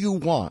 What do you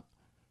want?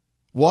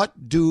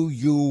 What do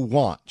you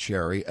want,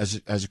 Sherry, as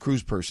a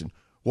Cruz person?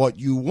 What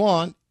you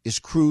want is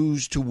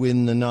Cruz to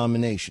win the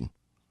nomination.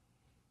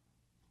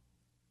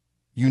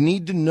 You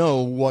need to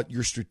know what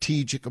your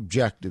strategic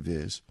objective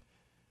is,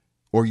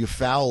 or you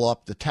foul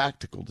up the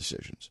tactical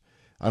decisions.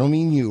 I don't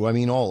mean you, I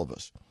mean all of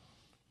us.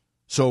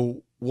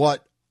 So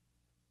what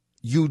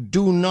you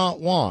do not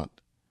want,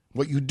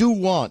 what you do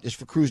want is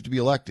for Cruz to be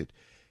elected.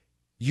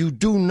 You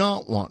do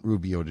not want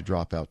Rubio to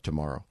drop out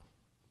tomorrow.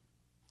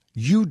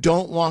 You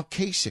don't want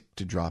Kasich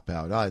to drop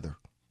out either.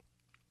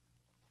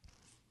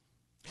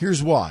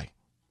 Here's why.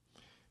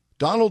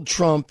 Donald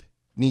Trump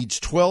needs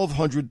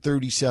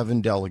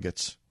 1,237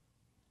 delegates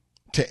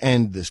to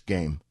end this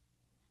game.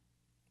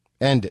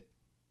 End it.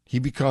 He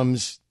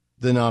becomes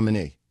the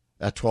nominee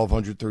at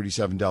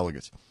 1,237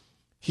 delegates.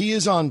 He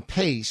is on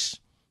pace,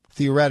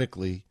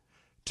 theoretically,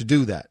 to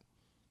do that.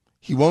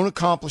 He won't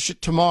accomplish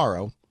it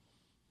tomorrow,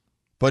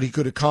 but he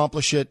could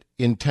accomplish it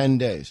in 10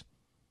 days.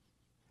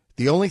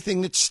 The only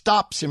thing that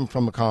stops him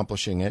from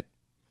accomplishing it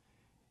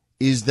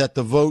is that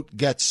the vote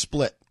gets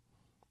split.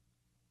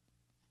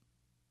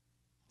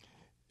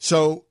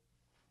 So,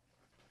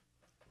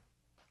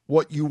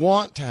 what you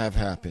want to have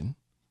happen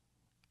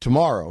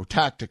tomorrow,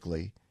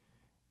 tactically,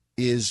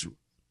 is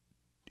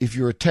if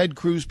you're a Ted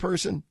Cruz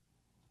person,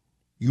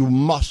 you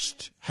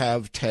must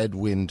have Ted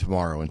win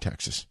tomorrow in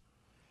Texas.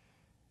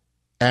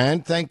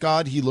 And thank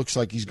God he looks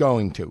like he's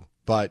going to.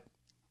 But,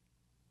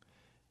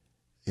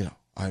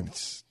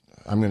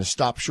 I'm going to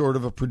stop short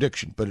of a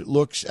prediction. But it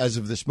looks, as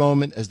of this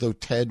moment, as though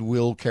Ted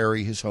will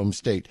carry his home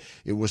state.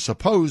 It was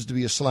supposed to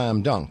be a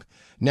slam dunk.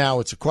 Now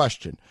it's a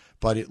question.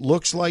 But it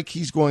looks like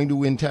he's going to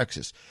win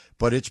Texas.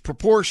 But it's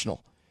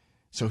proportional.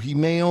 So he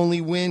may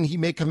only win. He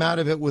may come out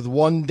of it with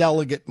one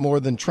delegate more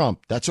than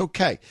Trump. That's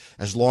okay.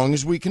 As long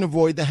as we can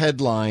avoid the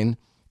headline,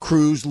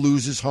 Cruz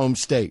loses home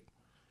state.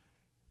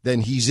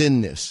 Then he's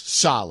in this.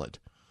 Solid.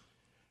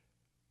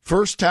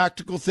 First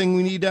tactical thing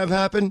we need to have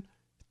happen,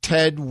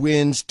 Ted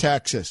wins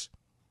Texas.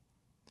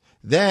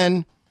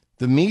 Then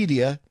the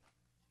media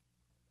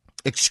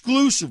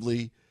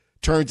exclusively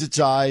turns its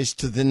eyes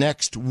to the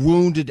next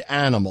wounded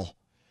animal,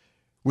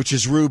 which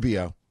is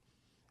Rubio.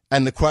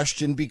 And the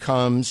question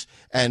becomes,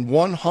 and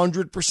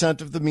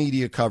 100% of the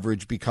media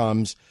coverage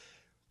becomes,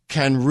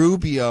 can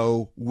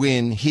Rubio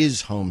win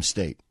his home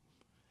state?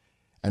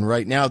 And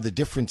right now the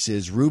difference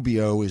is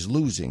Rubio is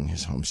losing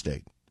his home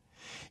state.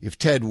 If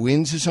Ted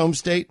wins his home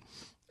state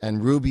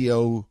and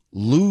Rubio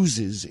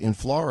loses in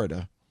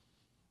Florida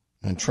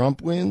and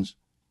Trump wins,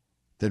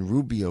 then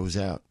Rubio's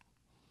out.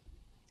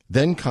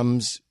 Then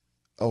comes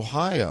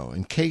Ohio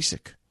and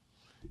Kasich.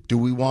 Do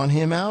we want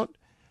him out?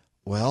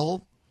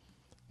 Well,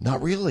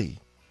 not really.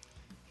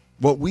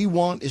 What we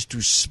want is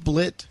to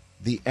split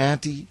the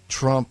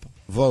anti-Trump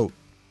vote.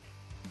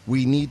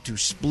 We need to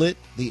split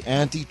the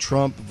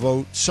anti-Trump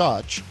vote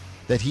such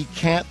that he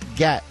can't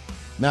get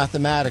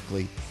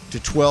mathematically to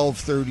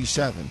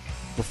 1,237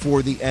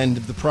 before the end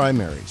of the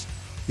primaries.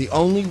 The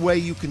only way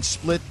you can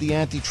split the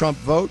anti-Trump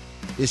vote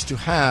is to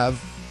have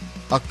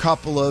a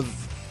couple of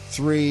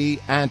 3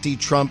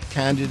 anti-Trump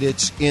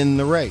candidates in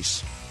the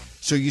race.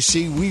 So you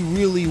see, we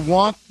really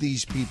want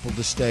these people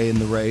to stay in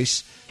the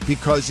race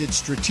because it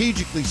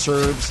strategically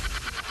serves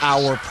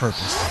our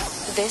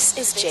purpose. This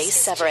is Jay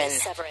Severin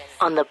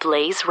on the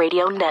Blaze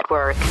Radio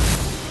Network.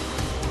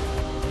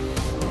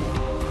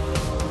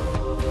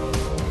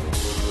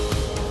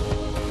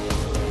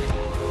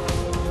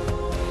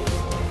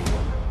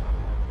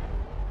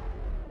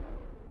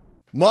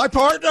 My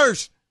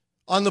partners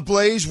on the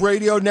Blaze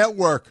Radio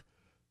Network.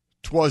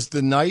 'Twas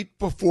the night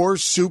before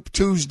Soup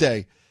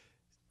Tuesday.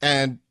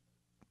 And,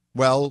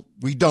 well,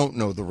 we don't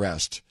know the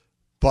rest.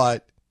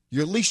 But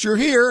at least you're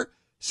here,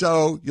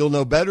 so you'll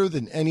know better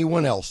than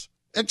anyone else.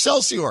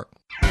 Excelsior!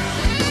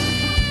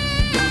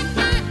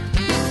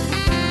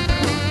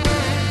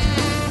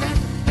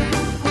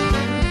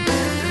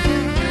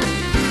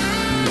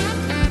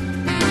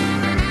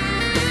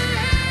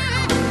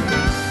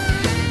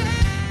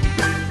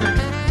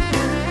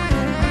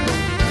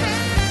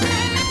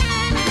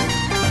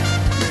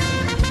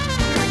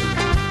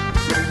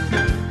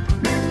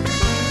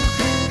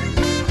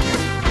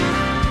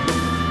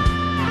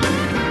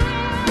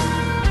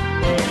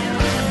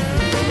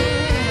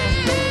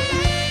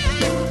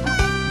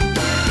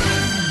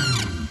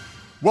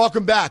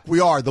 Welcome back. We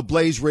are the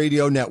Blaze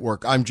Radio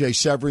Network. I'm Jay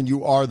Severin.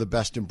 You are the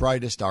best and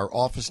brightest. Our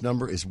office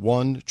number is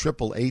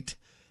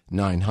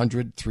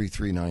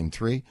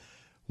 1-888-900-3393.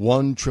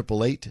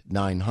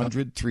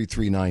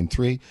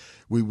 1-888-900-3393.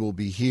 We will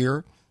be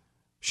here.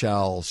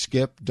 Shall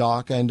Skip,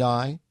 Doc, and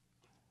I,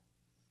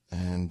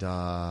 and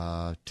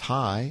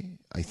Ty,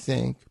 I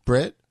think.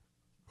 Britt,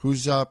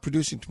 who's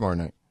producing tomorrow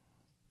night?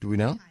 Do we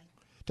know?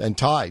 and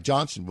Ty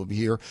Johnson will be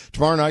here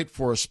tomorrow night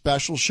for a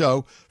special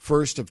show,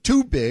 first of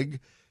two big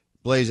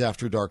Blaze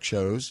After Dark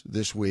shows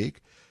this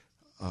week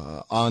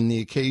on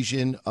the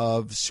occasion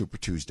of Super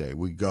Tuesday.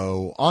 We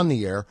go on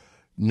the air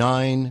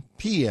 9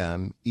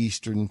 p.m.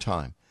 Eastern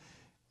Time.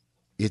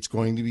 It's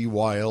going to be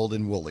wild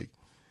and woolly.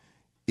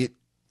 It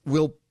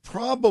will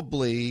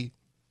probably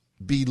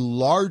be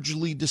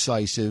largely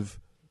decisive,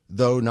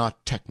 though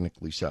not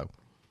technically so.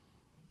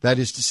 That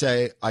is to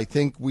say, I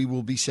think we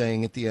will be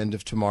saying at the end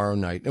of tomorrow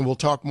night, and we'll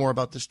talk more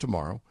about this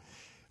tomorrow,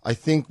 I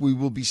think we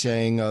will be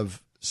saying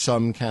of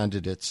some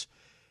candidates,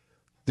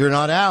 they're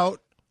not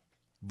out,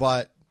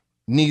 but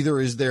neither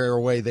is there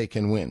a way they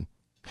can win.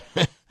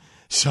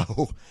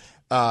 So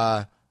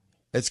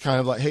it's kind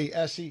of like, hey,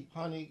 Essie,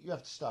 honey, you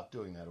have to stop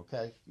doing that,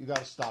 okay? You got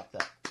to stop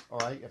that, all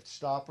right? You have to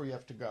stop or you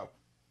have to go.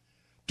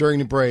 During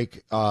the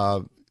break,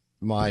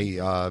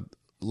 my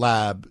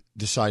lab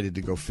decided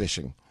to go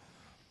fishing.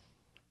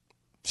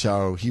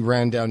 So he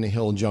ran down the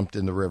hill and jumped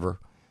in the river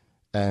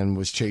and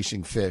was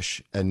chasing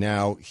fish. And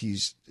now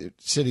he's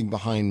sitting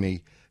behind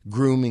me,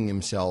 grooming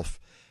himself.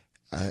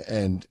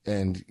 And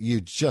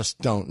you just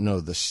don't know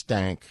the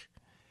stank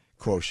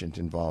quotient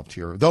involved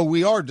here. Though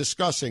we are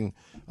discussing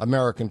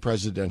American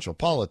presidential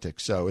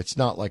politics, so it's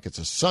not like it's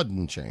a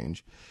sudden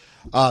change.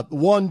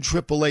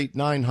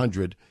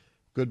 1-888-900,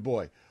 good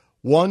boy.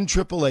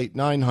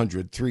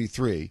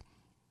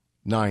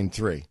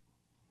 1-888-900-3393.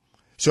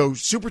 So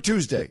Super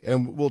Tuesday,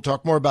 and we'll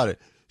talk more about it.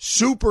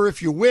 Super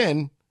if you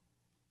win,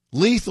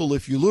 lethal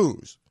if you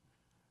lose.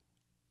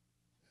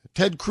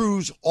 Ted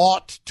Cruz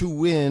ought to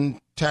win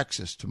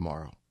Texas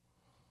tomorrow.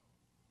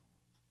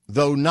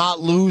 Though not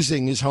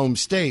losing his home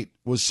state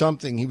was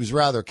something he was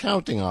rather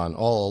counting on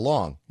all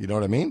along. You know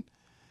what I mean?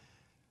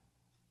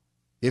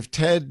 If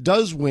Ted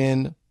does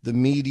win, the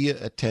media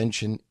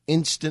attention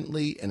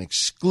instantly and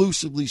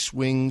exclusively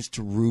swings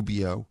to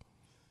Rubio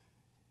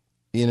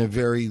in a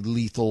very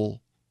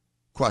lethal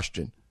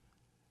question.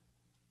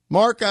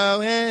 Marco,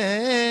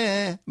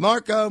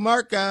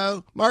 Marco,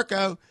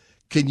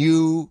 can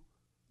you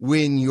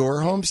win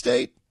your home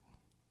state?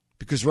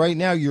 Because right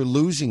now you're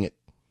losing it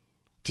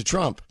to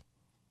Trump.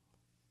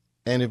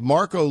 And if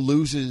Marco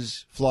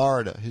loses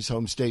Florida, his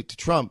home state, to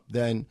Trump,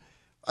 then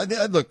I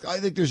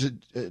think there's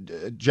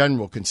a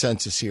general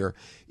consensus here.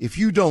 If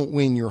you don't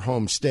win your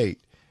home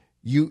state,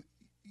 you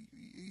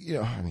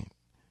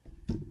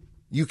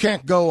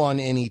can't go on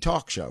any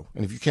talk show.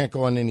 And if you can't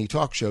go on any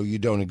talk show, you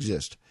don't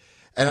exist.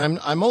 And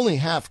I'm only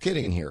half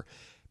kidding here.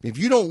 If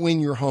you don't win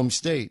your home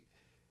state,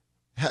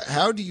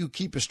 how do you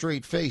keep a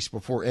straight face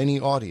before any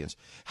audience?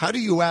 How do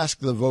you ask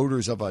the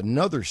voters of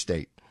another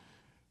state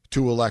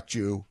to elect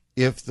you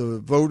if the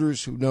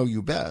voters who know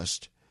you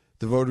best,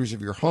 the voters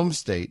of your home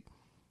state,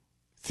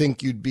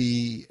 think you'd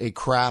be a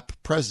crap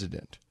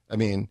president? I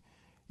mean,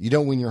 you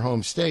don't win your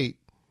home state,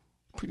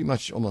 pretty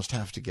much almost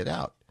have to get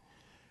out.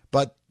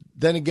 But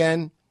then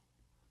again,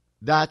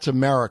 that's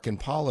American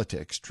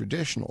politics,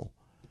 traditional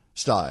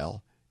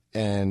style,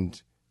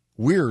 and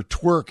we're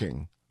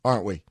twerking,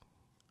 aren't we?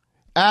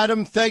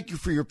 Adam, thank you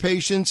for your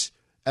patience,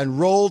 and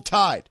roll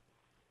Tide.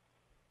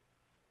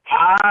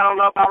 I don't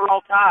know about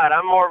roll Tide.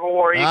 I'm more of a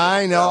War Eagle.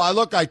 I know.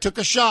 I took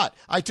a shot.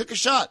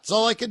 That's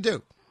all I could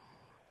do.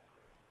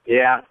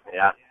 Yeah.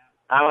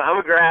 I'm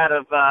a grad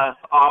of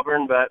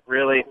Auburn, but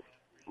really,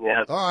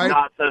 yeah, all right.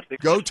 Not so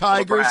successful. Go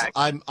Tigers!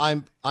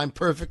 I'm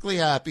perfectly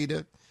happy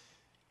to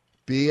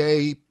be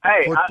a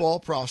football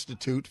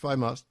prostitute if I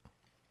must.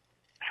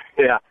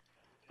 Yeah,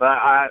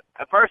 but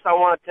first I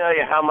want to tell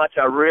you how much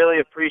I really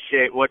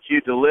appreciate what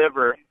you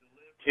deliver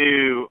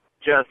to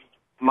just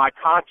my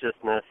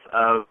consciousness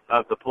of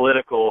the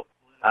political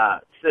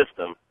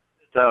system.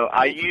 So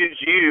I use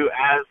you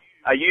as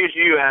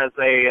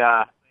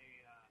a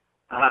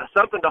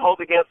something to hold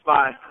against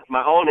my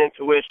own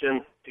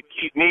intuition to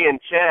keep me in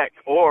check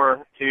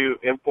or to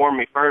inform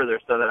me further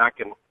so that I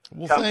can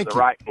come to the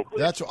right conclusion.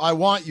 That's what I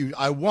want you.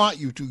 I want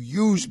you to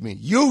use me.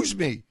 Use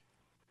me,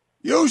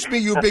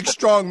 you big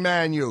strong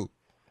man, you.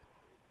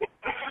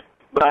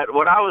 But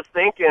what I was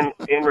thinking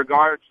in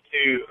regards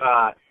to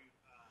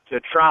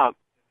Trump,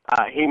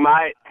 he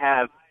might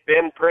have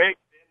been pricked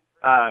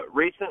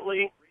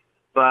recently,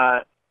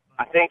 but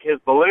I think his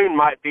balloon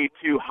might be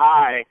too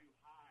high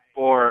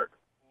for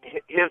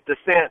his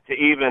descent to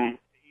even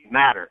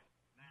matter.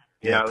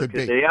 You know,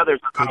 because the others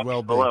are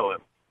well below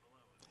him.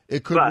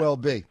 It could well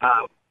be.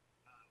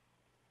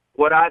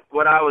 What I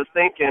was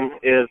thinking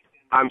is,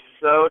 I'm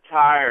so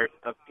tired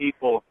of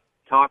people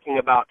talking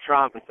about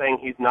Trump and saying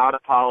he's not a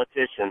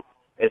politician.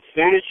 As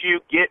soon as you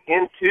get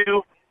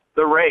into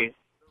the race,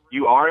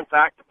 you are in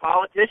fact a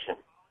politician.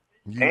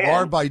 You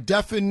are by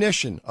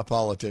definition a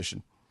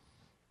politician.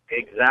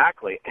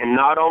 Exactly. And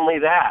not only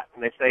that,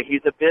 they say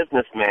he's a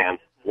businessman.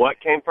 What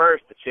came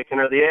first, the chicken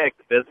or the egg,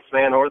 the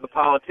businessman or the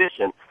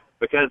politician?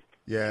 Because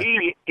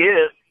he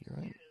is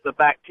the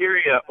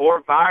bacteria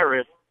or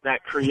virus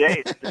that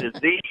creates the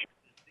disease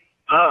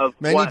of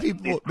many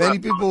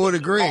people would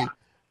agree.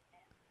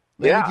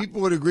 Many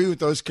people would agree with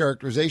those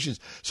characterizations.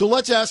 So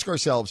let's ask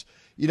ourselves,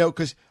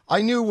 because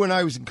I knew when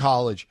I was in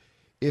college,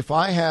 if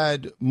I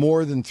had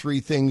more than 3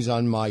 things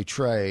on my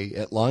tray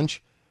at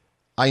lunch,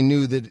 I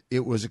knew that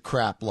it was a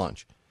crap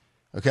lunch.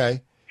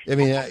 Okay? I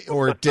mean,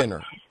 or at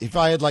dinner. If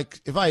I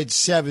had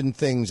 7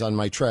 things on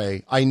my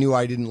tray, I knew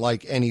I didn't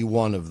like any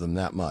one of them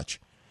that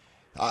much.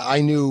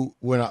 I knew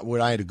when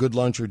I had a good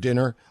lunch or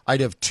dinner,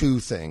 I'd have 2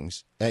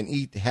 things and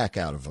eat the heck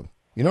out of them.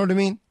 You know what I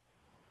mean?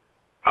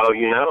 Oh,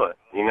 you know it.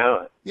 You know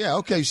it. Yeah,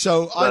 okay.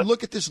 So I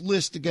look at this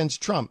list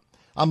against Trump.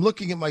 I'm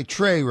looking at my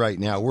tray right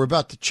now. We're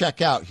about to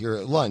check out here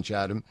at lunch,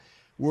 Adam.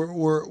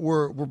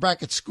 We're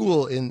back at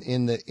school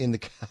in the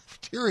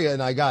cafeteria,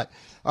 and I got,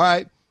 all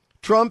right,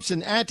 Trump's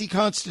an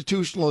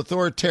anti-constitutional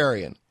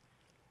authoritarian.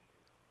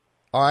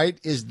 All right,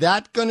 is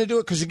that going to do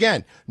it? Because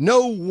again,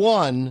 no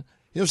one,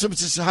 someone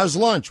says, how's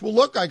lunch? Well,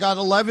 look, I got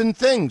 11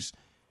 things.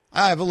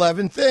 I have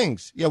 11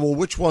 things. Yeah, well,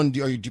 which one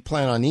do you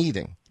plan on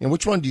eating? And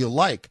which one do you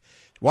like?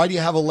 Why do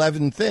you have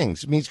 11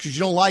 things? It means because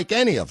you don't like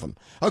any of them.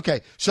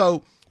 Okay,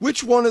 so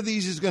which one of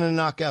these is going to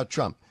knock out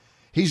Trump?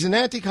 He's an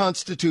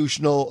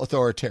anti-constitutional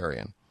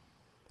authoritarian,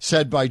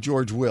 said by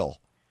George Will.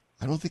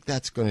 I don't think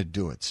that's going to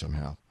do it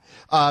somehow.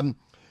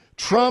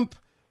 Trump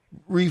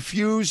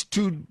refused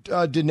to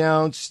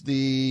denounce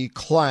the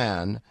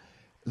Klan,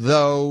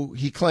 though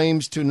he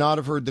claims to not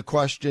have heard the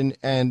question,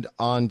 and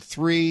on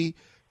 3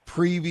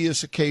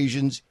 previous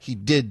occasions, he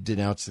did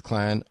denounce the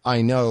Klan.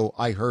 I know,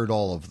 I heard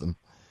all of them.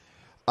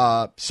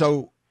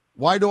 So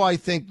why do I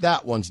think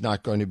that one's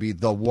not going to be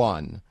the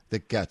one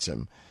that gets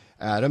him,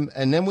 Adam?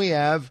 And then we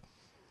have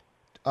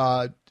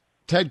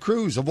Ted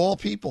Cruz, of all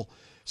people,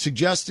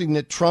 suggesting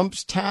that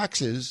Trump's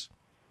taxes,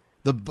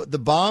 the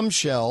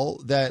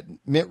bombshell that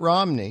Mitt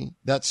Romney,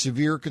 that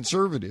severe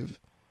conservative,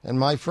 and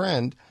my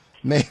friend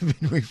may have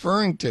been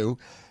referring to,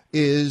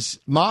 is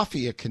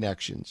mafia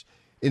connections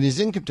in his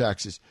income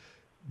taxes.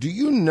 Do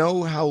you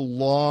know how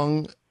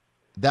long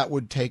that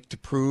would take to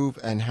prove,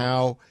 and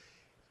how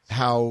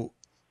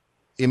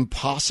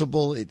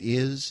impossible it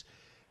is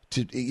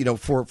to,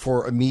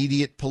 for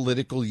immediate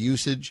political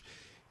usage?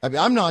 I mean,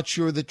 I'm not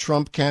sure that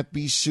Trump can't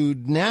be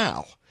sued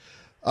now.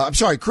 I'm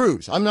sorry,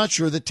 Cruz. I'm not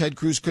sure that Ted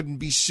Cruz couldn't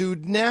be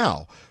sued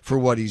now for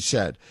what he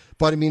said.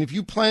 But, I mean, if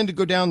you plan to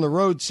go down the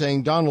road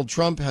saying Donald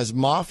Trump has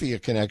mafia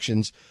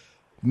connections,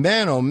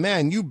 man, oh,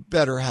 man, you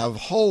better have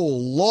whole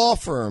law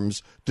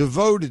firms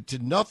devoted to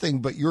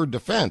nothing but your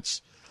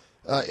defense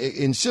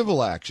in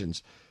civil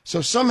actions.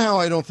 So somehow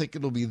I don't think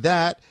it'll be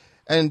that.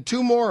 And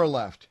 2 more are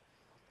left.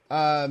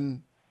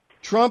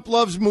 Trump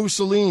loves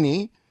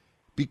Mussolini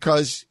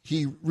because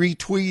he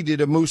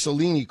retweeted a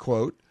Mussolini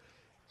quote.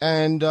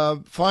 And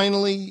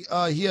finally,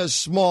 he has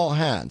small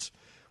hands,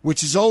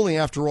 which is only,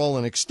 after all,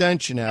 an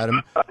extension,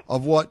 Adam,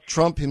 of what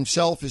Trump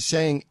himself is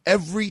saying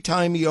every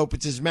time he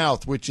opens his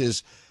mouth, which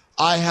is,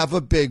 I have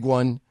a big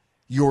one,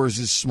 yours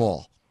is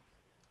small.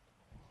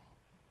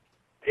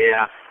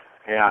 Yeah.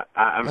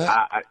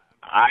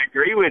 I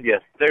agree with you.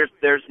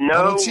 There's no way.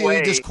 I don't see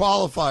any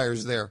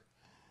disqualifiers there.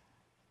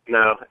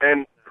 No,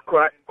 and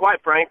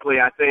quite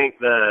frankly, I think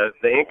the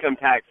income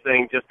tax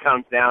thing just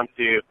comes down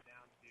to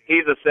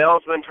he's a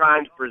salesman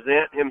trying to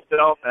present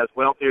himself as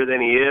wealthier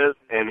than he is,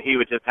 and he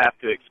would just have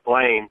to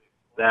explain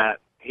that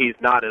he's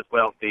not as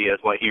wealthy as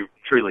what he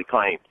truly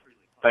claims.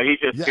 So he's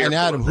just and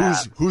Adam,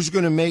 who's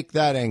going to make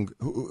that angry,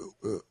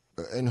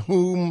 and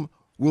whom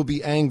will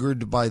be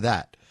angered by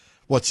that?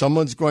 What,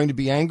 someone's going to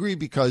be angry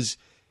because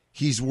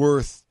he's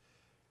worth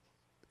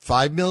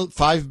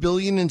 $5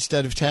 billion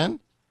instead of 10?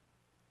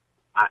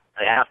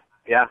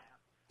 Yeah.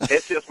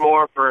 It's just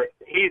more for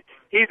he's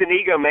an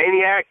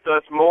egomaniac, so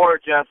it's more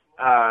just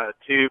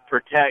to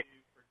protect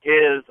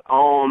his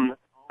own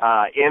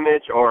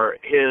image or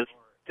his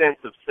sense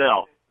of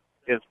self,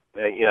 his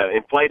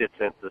inflated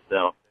sense of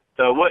self.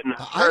 So it wouldn't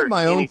hurt. I have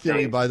my own anything.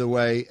 theory, by the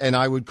way, and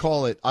I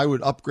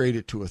would upgrade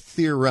it to a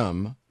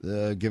theorem,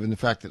 given the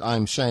fact that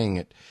I'm saying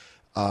it.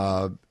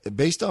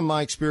 Based on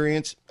my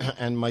experience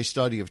and my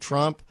study of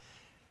Trump,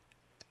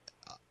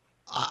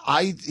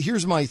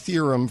 here's my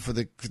theorem for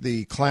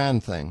the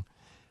Klan thing.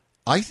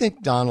 I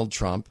think Donald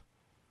Trump,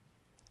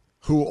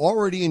 who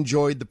already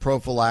enjoyed the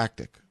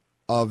prophylactic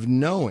of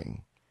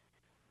knowing,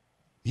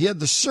 he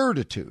had the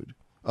certitude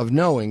of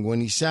knowing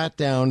when he sat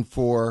down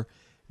for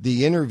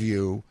the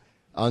interview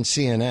on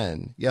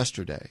CNN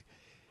yesterday,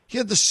 he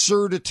had the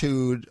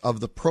certitude of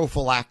the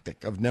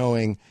prophylactic of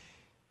knowing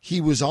he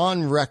was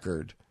on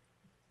record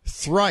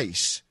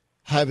thrice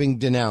having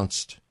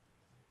denounced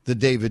the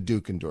David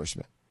Duke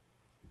endorsement.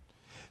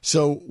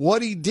 So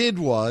what he did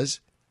was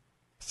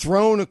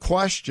thrown a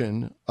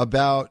question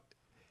about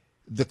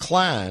the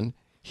Klan.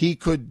 He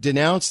could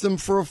denounce them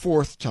for a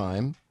 4th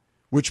time,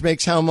 which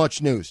makes how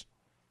much news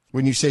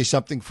when you say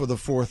something for the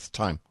 4th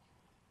time?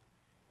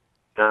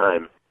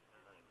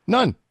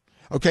 None.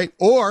 Okay.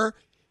 Or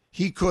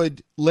he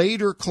could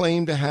later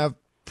claim to have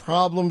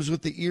problems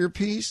with the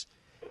earpiece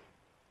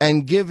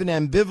and give an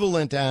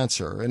ambivalent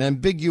answer, an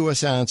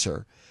ambiguous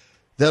answer,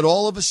 that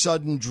all of a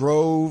sudden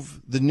drove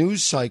the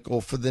news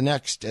cycle for the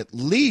next at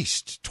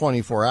least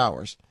 24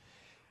 hours,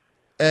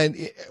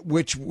 and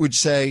which would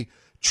say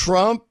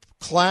Trump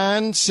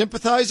Klan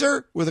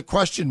sympathizer with a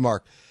question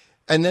mark.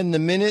 And then the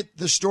minute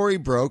the story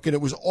broke and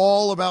it was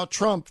all about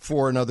Trump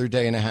for another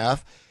day and a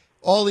half,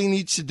 all he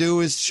needs to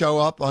do is show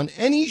up on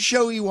any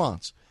show he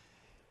wants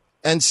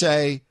and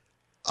say,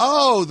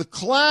 oh, the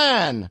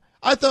Klan.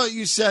 I thought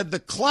you said the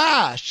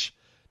Clash.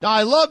 Now,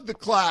 I loved the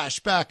Clash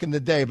back in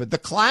the day, but the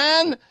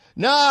Klan?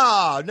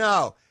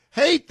 No.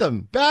 Hate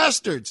them.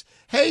 Bastards.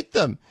 Hate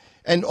them.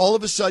 And all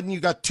of a sudden, you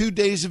got 2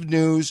 days of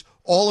news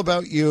all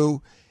about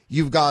you.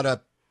 You've got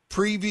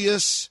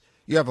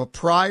you have a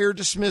prior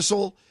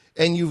dismissal,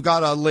 and you've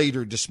got a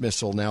later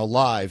dismissal now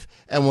live.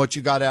 And what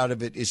you got out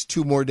of it is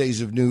 2 more days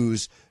of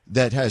news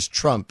that has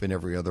Trump in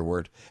every other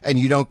word. And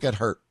you don't get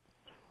hurt.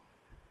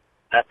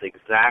 That's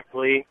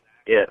exactly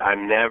it. I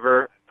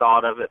never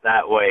thought of it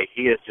that way.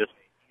 He is just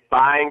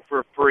buying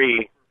for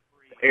free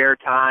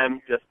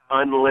airtime, just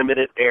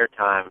unlimited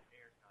airtime.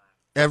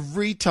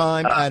 Every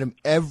time, Adam,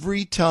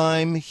 every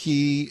time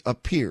he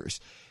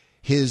appears,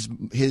 his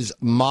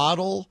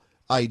model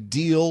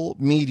ideal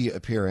media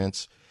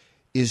appearance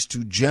is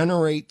to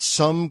generate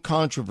some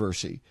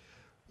controversy,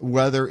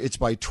 whether it's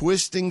by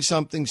twisting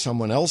something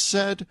someone else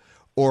said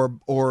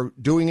or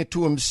doing it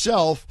to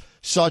himself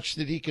such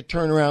that he could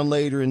turn around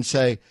later and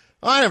say,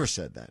 I never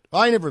said that.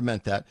 I never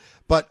meant that.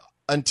 But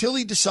until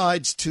he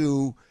decides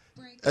to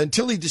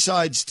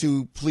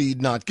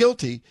plead not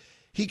guilty,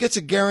 he gets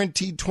a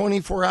guaranteed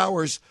 24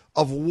 hours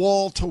of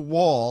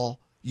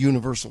wall-to-wall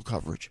universal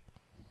coverage.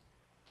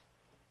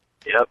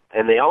 Yep,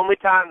 and the only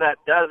time that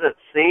doesn't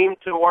seem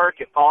to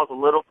work, it falls a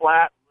little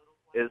flat,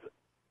 is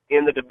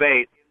in the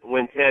debate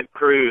when Ted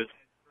Cruz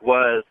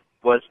was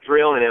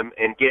drilling him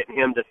and getting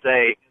him to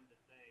say,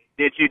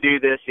 did you do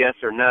this, yes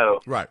or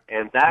no? Right.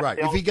 And that's right.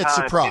 the If he only gets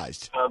time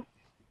surprised.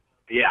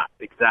 Yeah,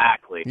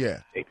 exactly.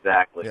 Yeah.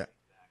 Exactly. Yeah.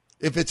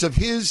 If it's of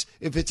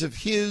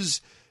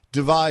his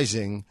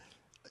devising,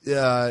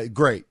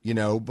 great,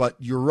 but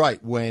you're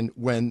right.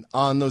 When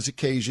on those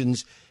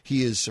occasions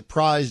he is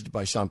surprised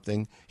by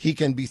something, he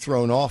can be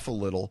thrown off a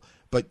little,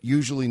 but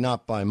usually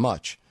not by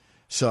much.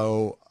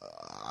 So,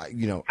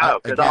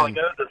 because all he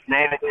goes is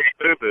nanny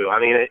boo boo. I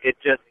mean,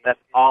 that's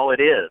all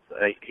it is.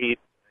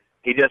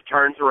 He just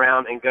turns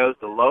around and goes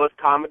to the lowest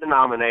common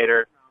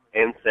denominator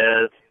and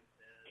says,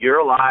 you're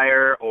a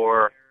liar,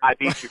 or I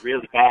beat you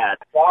really bad.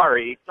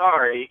 Sorry.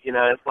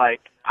 It's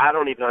like, I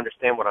don't even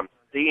understand what I'm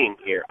seeing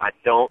here. I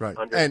don't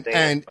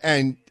understand.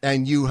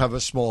 And you have a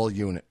small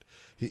unit.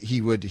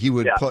 He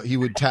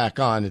would tack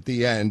on at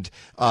the end,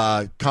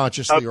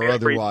 consciously or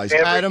otherwise.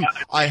 Adam,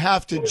 I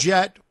have to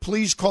jet.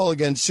 Please call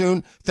again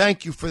soon.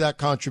 Thank you for that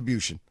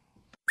contribution.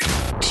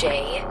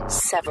 Jay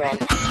Severin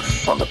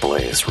on the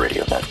Blaze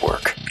Radio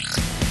Network.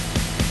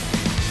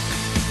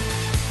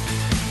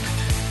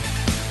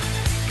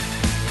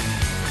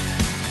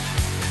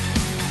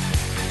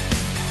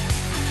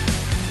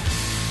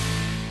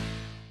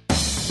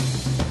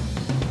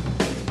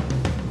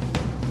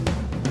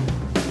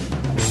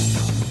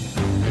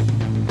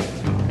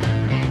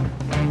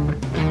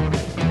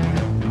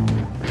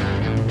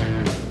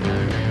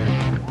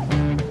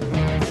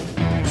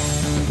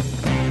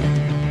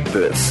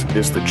 This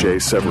is the Jay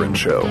Severin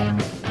Show.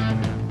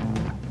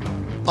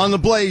 On the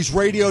Blaze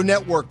Radio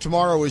Network,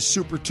 tomorrow is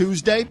Super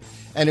Tuesday,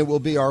 and it will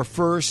be our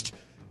first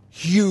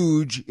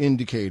huge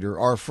indicator,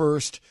 our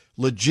first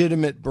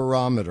legitimate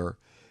barometer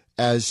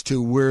as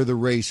to where the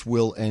race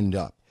will end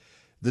up.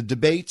 The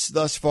debates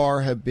thus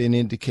far have been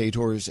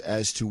indicators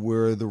as to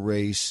where the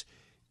race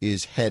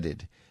is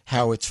headed,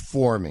 how it's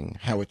forming,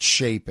 how it's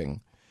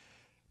shaping.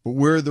 But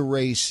where the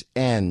race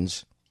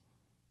ends,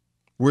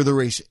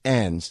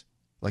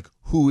 like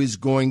who is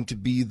going to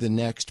be the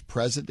next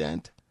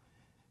president,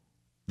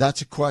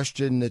 that's a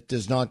question that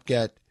does not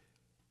get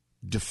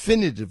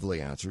definitively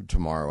answered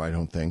tomorrow, I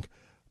don't think,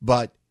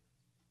 but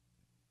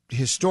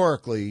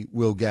historically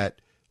will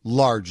get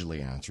largely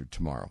answered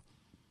tomorrow.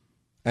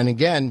 And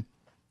again,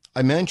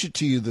 I mentioned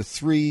to you the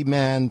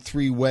three-man,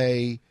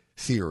 three-way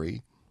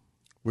theory,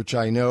 which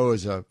I know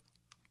is a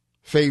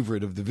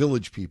favorite of the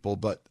Village People,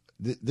 but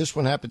this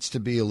one happens to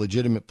be a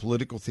legitimate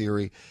political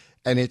theory,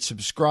 and it's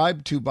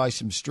subscribed to by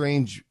some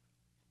strange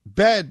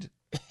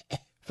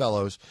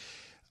bedfellows,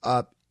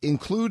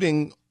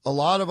 including a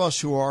lot of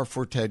us who are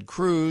for Ted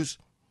Cruz,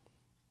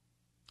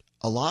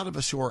 a lot of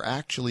us who are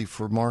actually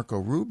for Marco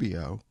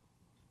Rubio,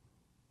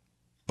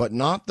 but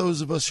not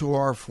those of us who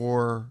are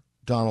for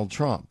Donald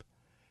Trump.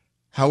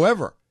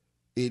 However,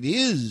 it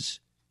is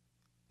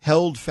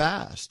held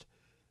fast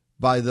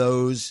by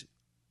those,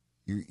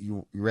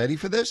 you ready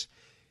for this,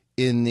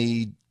 in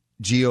the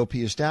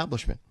GOP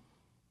establishment.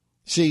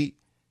 See,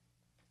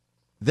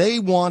 they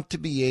want to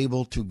be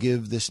able to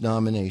give this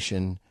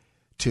nomination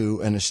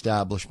to an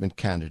establishment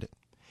candidate.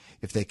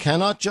 If they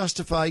cannot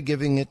justify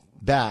giving it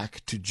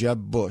back to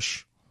Jeb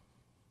Bush,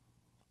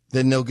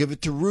 then they'll give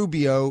it to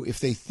Rubio if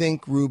they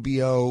think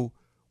Rubio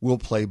will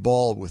play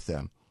ball with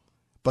them.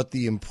 But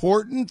the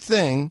important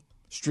thing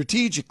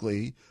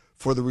strategically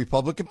for the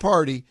Republican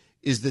Party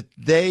is that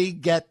they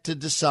get to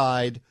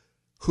decide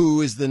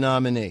who is the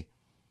nominee.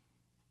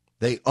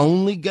 They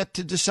only get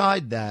to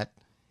decide that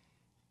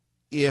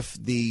if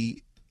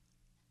the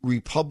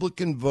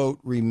Republican vote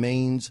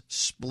remains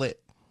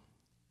split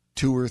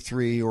 2 or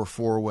 3 or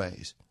 4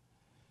 ways.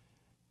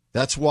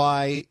 That's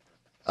why,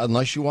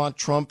 unless you want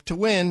Trump to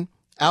win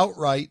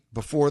outright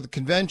before the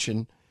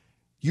convention,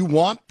 you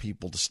want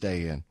people to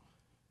stay in.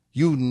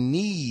 You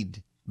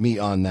need me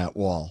on that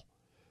wall.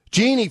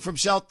 Jeannie from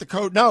South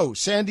Dakota. No,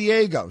 San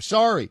Diego.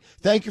 Sorry.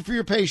 Thank you for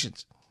your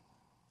patience.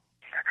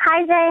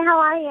 Hi, Jay. How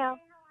are you?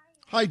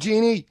 Hi,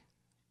 Jeannie.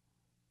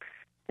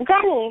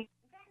 Jenny.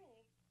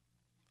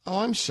 Oh,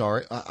 I'm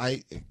sorry.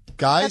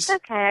 Guys.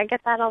 That's okay. I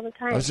get that all the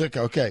time. That's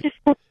okay.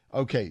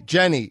 Okay,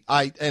 Jenny.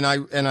 We're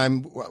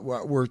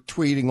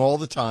tweeting all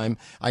the time.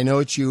 I know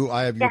it's you.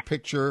 I have your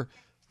picture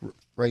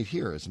right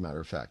here, as a matter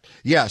of fact.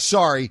 Yeah.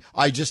 Sorry.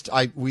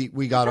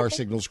 We got our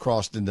signals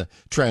crossed in the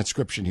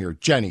transcription here.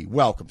 Jenny,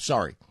 welcome.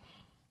 Sorry.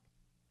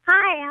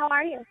 Hi. How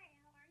are you?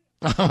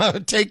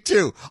 Take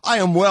 2. I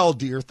am well,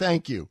 dear.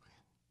 Thank you.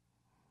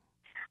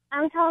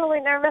 I'm totally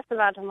nervous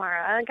about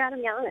tomorrow. I got to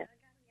be honest.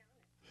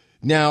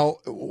 Now,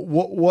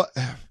 what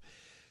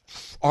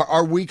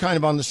are we kind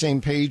of on the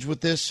same page with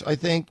this? I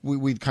think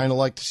we'd kind of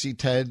like to see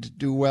Ted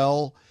do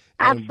well.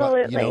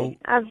 Absolutely.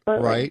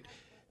 Absolutely. Right.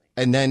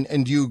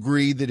 And do you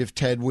agree that if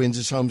Ted wins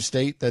his home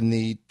state,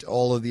 then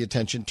all of the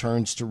attention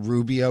turns to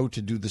Rubio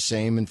to do the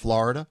same in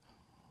Florida?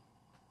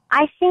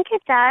 I think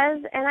it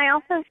does, and I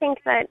also think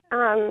that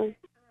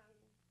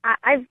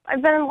I've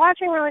been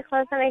watching really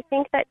close, and I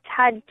think that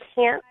Ted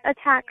can't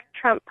attack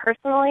Trump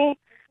personally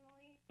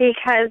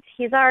because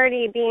he's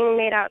already being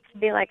made out to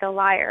be like a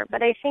liar.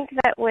 But I think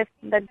that with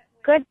the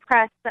good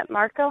press that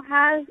Marco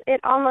has, it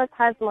almost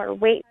has more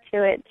weight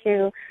to it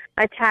to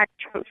attack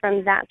Trump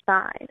from that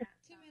side.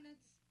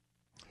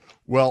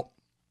 Well,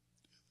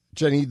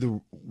 Jenny,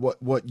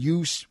 what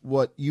you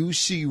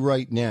see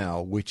right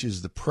now, which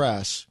is the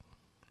press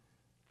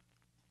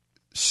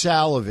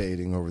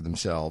salivating over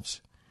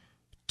themselves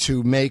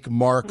to make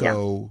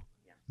Marco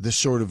the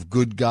sort of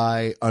good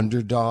guy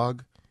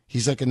underdog.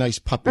 He's like a nice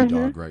puppy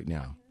dog right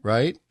now,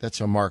 right? That's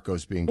how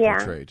Marco's being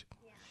portrayed.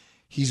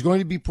 He's going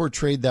to be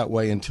portrayed that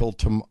way until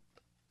let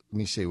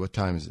me see, what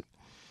time is it?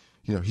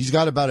 He's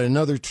got about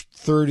another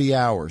 30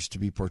 hours to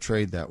be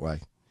portrayed that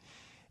way.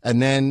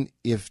 And then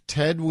if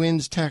Ted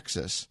wins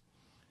Texas,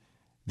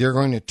 they're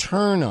going to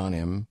turn on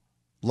him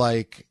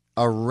like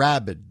a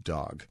rabid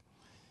dog.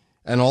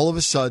 And all of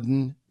a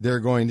sudden,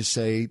 they're going to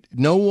say,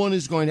 no one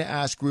is going to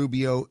ask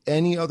Rubio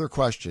any other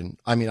question.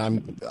 I mean,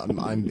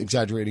 I'm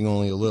exaggerating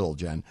only a little,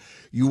 Jen.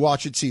 You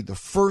watch it, see the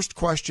first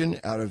question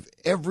out of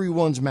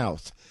everyone's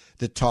mouth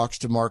that talks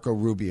to Marco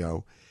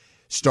Rubio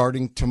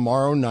starting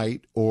tomorrow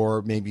night,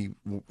 or maybe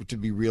to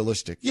be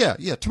realistic. Yeah,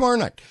 tomorrow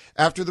night.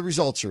 After the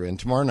results are in,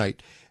 tomorrow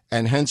night,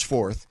 and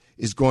henceforth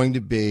is going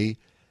to be,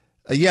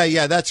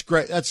 that's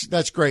great.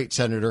 That's great,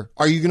 Senator.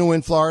 Are you going to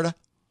win Florida?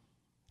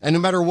 And no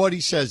matter what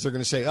he says, they're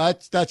going to say,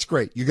 that's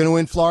great. You're going to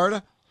win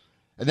Florida?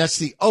 And that's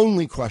the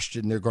only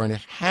question they're going to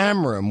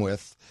hammer him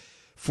with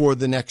for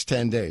the next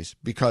 10 days,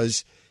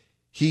 because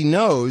he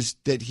knows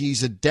that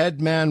he's a dead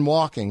man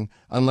walking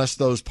unless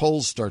those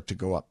polls start to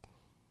go up.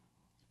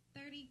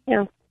 30.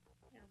 Yeah.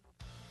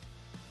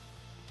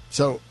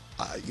 So,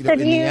 do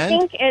you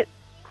think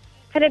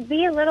could it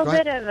be a little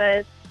bit of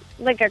a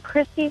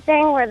Christie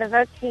thing where the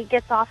votes he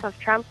gets off of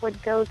Trump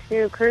would go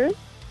to Cruz?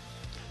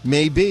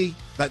 Maybe.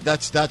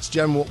 That's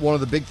Jen, one of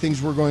the big things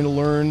we're going to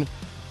learn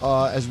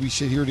as we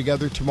sit here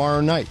together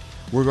tomorrow night.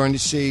 We're going to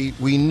see,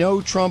 we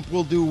know Trump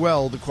will do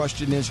well. The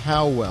question is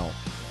how well.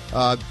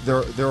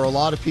 There are a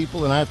lot of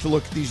people, and I have to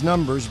look at these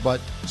numbers,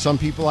 but some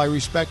people I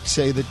respect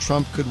say that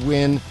Trump could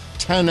win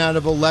 10 out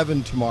of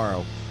 11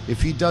 tomorrow.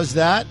 If he does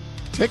that,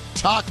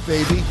 tick-tock,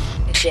 baby.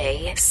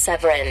 Jay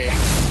Severin,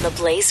 the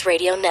Blaze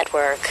Radio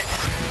Network.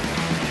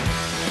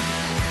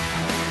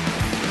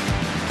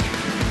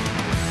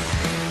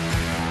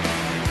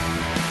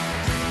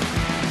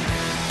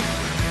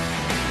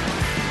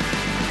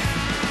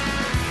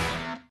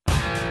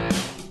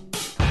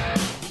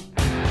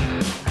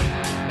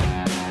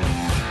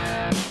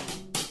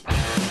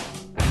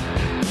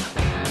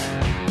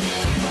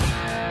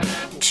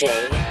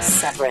 Jay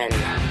Severin.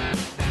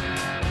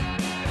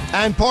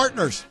 And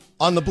partners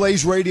on the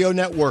Blaze Radio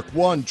Network,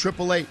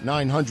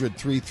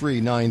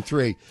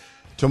 1-888-900-3393.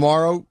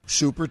 Tomorrow,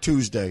 Super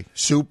Tuesday.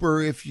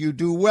 Super if you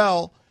do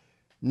well,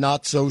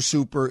 not so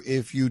super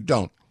if you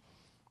don't.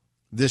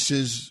 This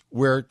is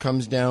where it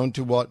comes down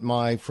to what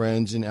my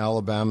friends in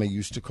Alabama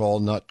used to call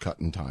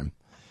nut-cutting time.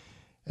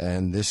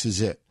 And this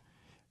is it.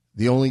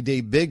 The only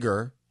day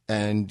bigger,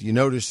 and you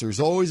notice there's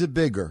always a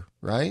bigger,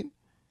 right?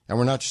 And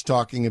we're not just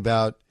talking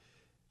about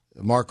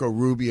Marco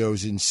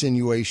Rubio's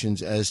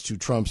insinuations as to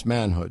Trump's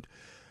manhood.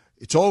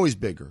 It's always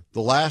bigger.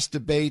 The last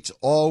debate's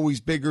always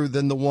bigger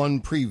than the one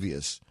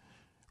previous,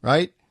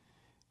 right?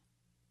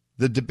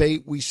 The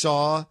debate we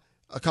saw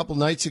a couple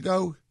nights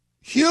ago,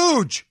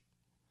 huge.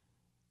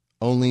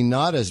 Only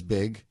not as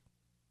big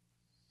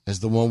as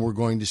the one we're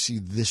going to see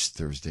this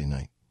Thursday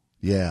night.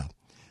 Yeah,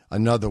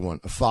 another one,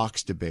 a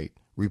Fox debate,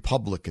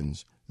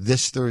 Republicans,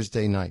 this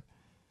Thursday night.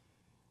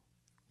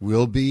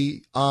 We'll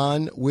be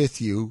on with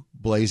you,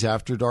 Blaze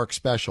After Dark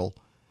special,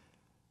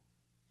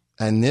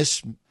 And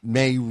this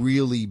may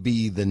really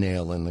be the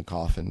nail in the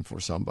coffin for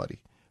somebody.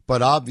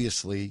 But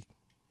obviously,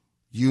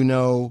 you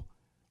know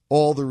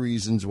all the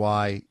reasons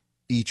why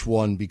each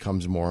one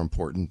becomes more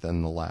important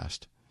than the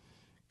last.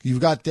 You've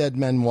got dead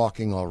men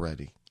walking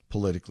already,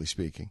 politically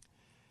speaking.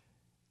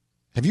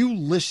 Have you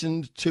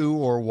listened to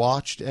or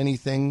watched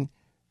anything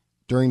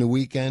during the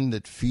weekend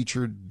that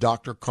featured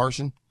Dr.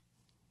 Carson?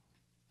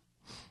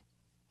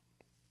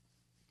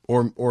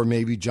 Or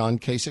maybe John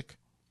Kasich?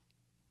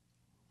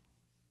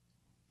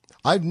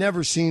 I've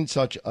never seen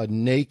such a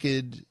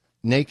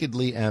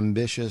nakedly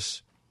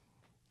ambitious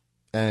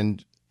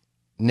and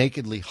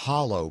nakedly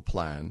hollow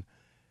plan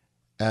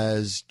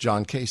as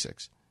John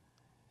Kasich's.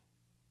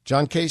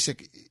 John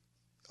Kasich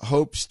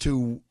hopes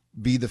to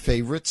be the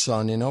favorite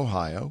son in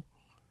Ohio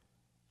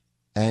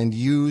and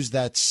use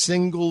that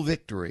single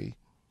victory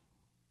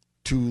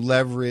to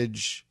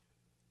leverage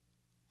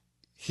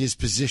his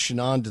position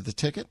onto the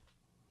ticket.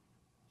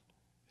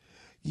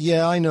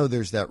 Yeah, I know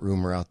there's that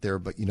rumor out there,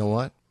 but you know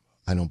what?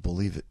 I don't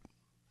believe it.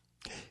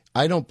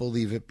 I don't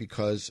believe it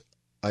because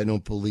I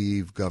don't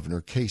believe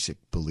Governor Kasich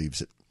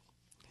believes it.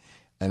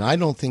 And I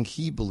don't think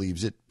he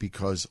believes it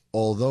because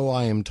although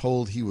I am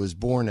told he was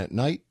born at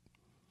night,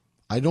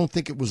 I don't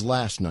think it was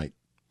last night.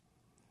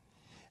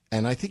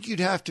 And I think you'd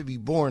have to be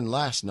born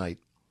last night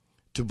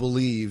to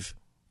believe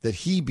that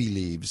he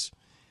believes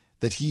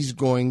that he's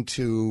going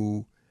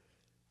to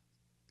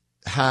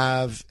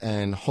have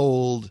and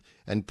hold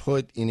and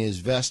put in his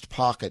vest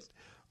pocket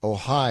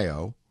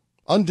Ohio,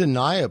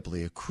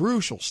 undeniably a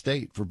crucial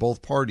state for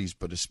both parties,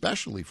 but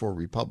especially for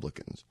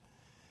Republicans.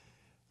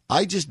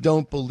 I just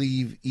don't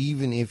believe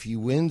even if he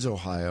wins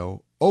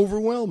Ohio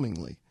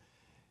overwhelmingly,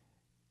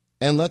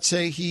 and let's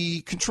say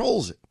he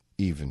controls it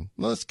even,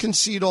 let's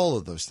concede all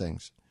of those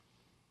things,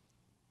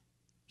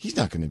 he's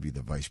not going to be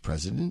the vice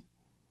president.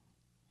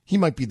 He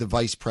might be the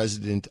vice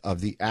president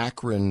of the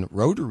Akron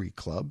Rotary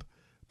Club,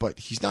 but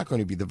he's not going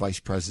to be the vice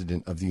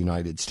president of the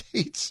United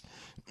States,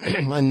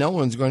 and no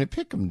one's going to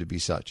pick him to be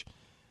such.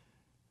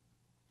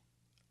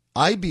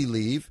 I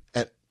believe,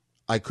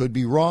 I could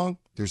be wrong,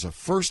 there's a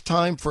first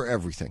time for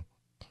everything.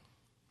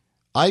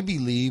 I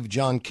believe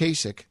John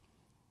Kasich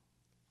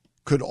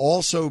could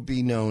also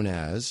be known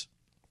as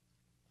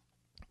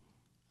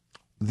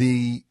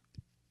the,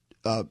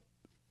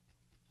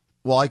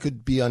 I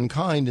could be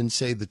unkind and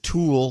say the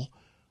tool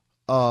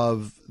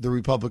of the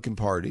Republican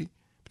Party,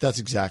 but that's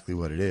exactly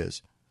what it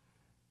is.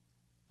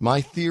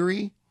 My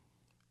theory,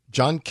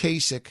 John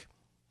Kasich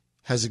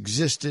has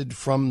existed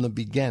from the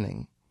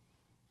beginning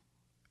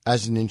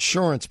as an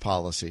insurance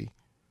policy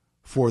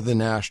for the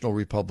National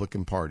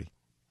Republican Party.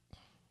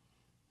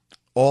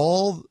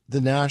 All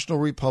the National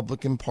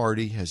Republican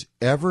Party has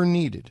ever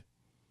needed,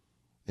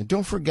 and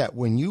don't forget,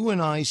 when you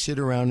and I sit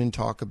around and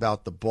talk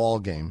about the ball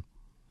game,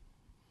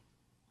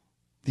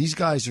 these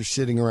guys are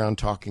sitting around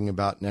talking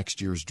about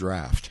next year's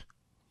draft.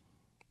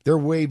 They're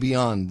way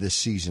beyond this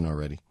season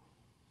already.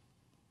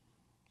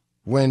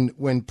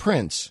 When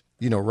Prince,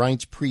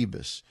 Reince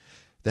Priebus,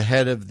 the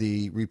head of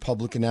the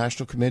Republican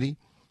National Committee,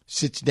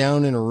 sits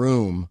down in a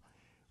room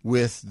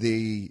with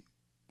the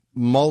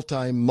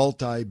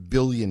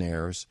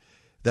multi-billionaires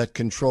that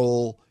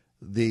control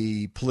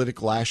the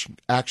political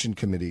action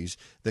committees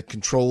that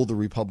control the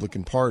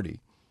Republican Party,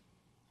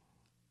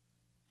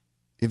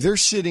 if they're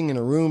sitting in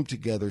a room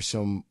together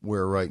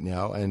somewhere right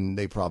now, and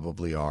they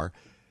probably are,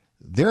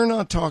 they're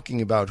not talking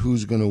about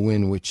who's going to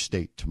win which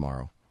state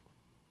tomorrow.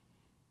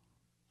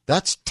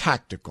 That's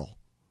tactical.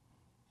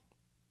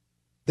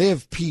 They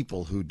have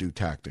people who do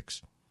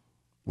tactics.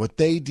 What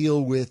they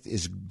deal with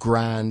is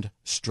grand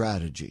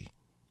strategy.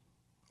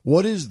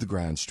 What is the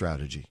grand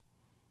strategy?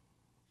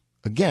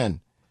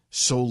 Again,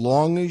 so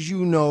long as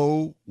you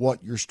know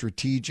what your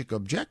strategic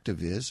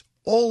objective is,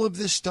 all of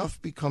this stuff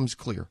becomes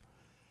clear.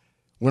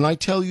 When I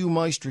tell you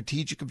my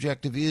strategic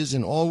objective is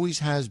and always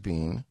has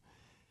been,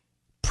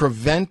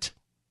 prevent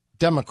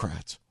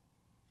Democrats.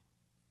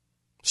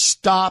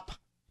 Stop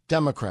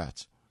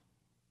Democrats.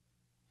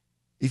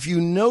 If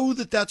you know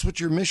that that's what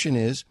your mission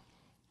is,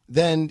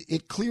 then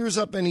it clears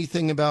up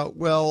anything about,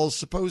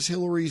 suppose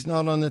Hillary's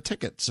not on the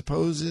ticket.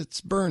 Suppose it's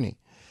Bernie.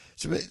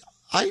 So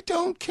I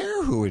don't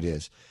care who it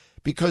is,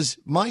 because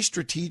my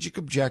strategic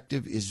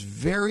objective is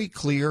very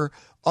clear,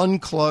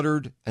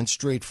 uncluttered, and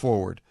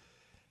straightforward.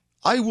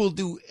 I will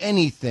do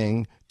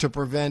anything to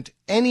prevent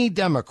any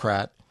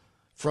Democrat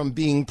from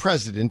being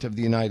president of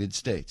the United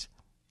States.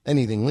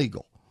 Anything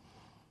legal.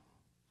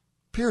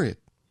 Period.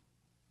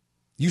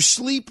 You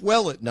sleep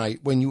well at night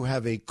when you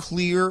have a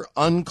clear,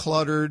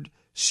 uncluttered,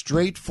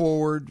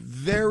 straightforward,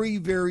 very,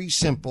 very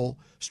simple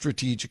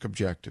strategic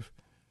objective.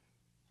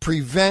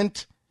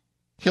 Prevent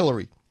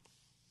Hillary.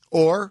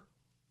 Or,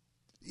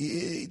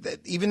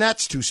 even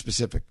that's too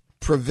specific.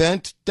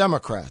 Prevent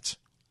Democrats.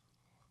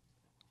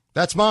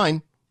 That's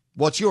mine.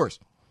 What's yours?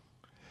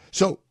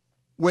 So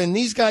when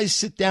these guys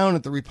sit down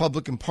at the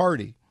Republican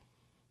Party,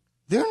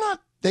 they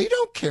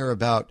don't care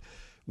about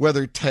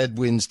whether Ted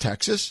wins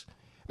Texas.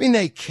 I mean,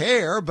 they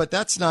care, but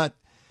that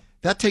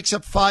takes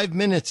up 5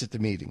 minutes at the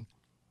meeting.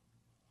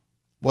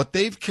 What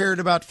they've cared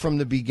about from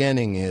the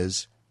beginning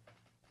is,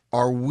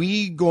 are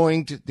we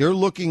going to, they're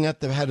looking at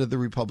the head of the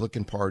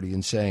Republican Party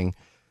and saying,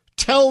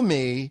 tell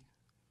me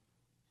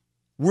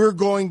we're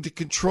going to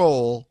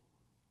control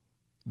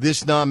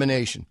this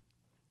nomination.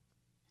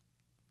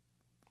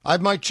 I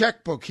have my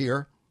checkbook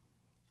here,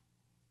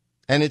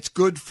 and it's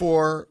good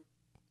for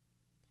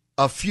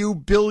a few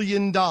 $1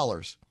 billion.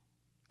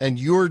 And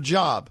your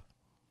job,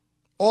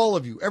 all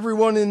of you,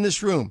 everyone in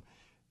this room,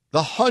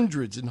 the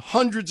hundreds and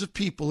hundreds of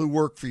people who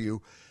work for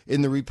you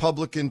in the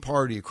Republican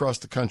Party across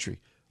the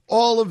country,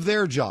 all of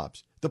their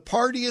jobs, the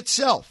party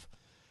itself,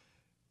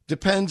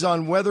 depends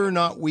on whether or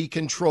not we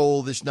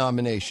control this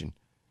nomination.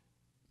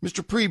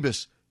 Mr.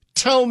 Priebus,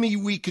 tell me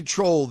we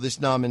control this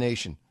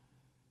nomination.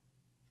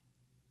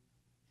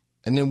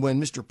 And then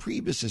when Mr.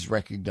 Priebus is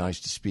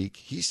recognized to speak,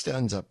 he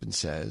stands up and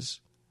says,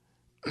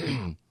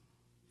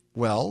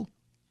 well,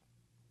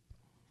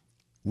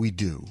 we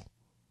do.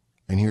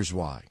 And here's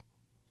why.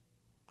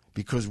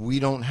 Because we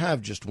don't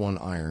have just one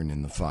iron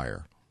in the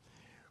fire.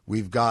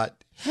 We've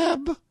got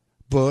Heb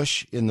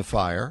Bush in the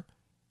fire.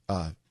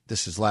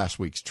 This is last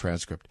week's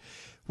transcript.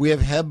 We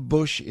have Heb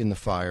Bush in the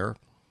fire.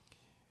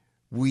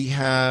 We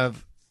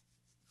have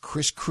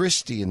Chris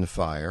Christie in the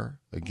fire.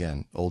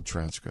 Again, old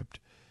transcript.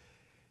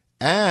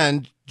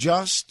 And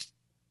just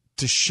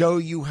to show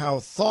you how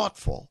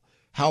thoughtful,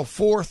 how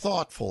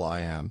forethoughtful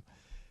I am,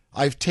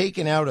 I've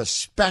taken out a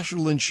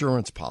special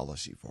insurance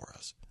policy for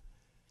us.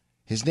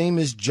 His name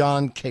is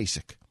John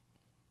Kasich.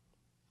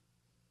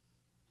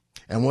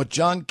 And what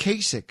John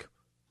Kasich,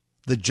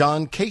 the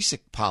John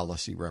Kasich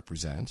policy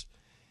represents,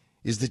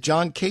 is that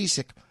John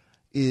Kasich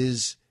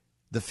is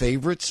the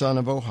favorite son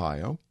of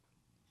Ohio,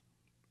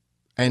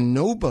 and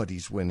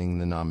nobody's winning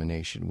the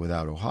nomination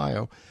without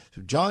Ohio.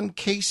 So John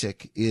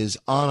Kasich is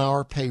on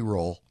our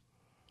payroll.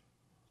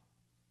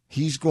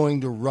 He's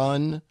going to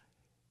run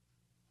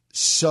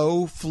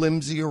so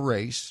flimsy a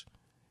race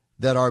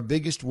that our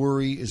biggest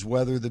worry is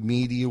whether the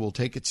media will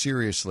take it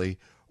seriously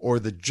or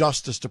the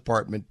Justice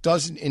Department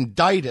doesn't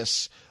indict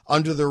us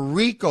under the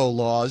RICO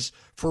laws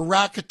for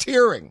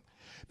racketeering.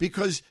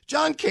 Because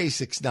John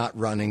Kasich's not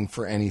running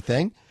for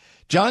anything.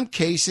 John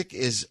Kasich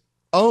is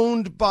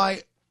owned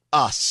by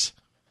us.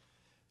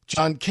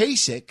 John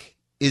Kasich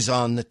is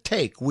on the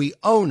take. We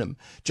own him.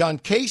 John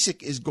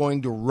Kasich is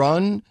going to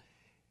run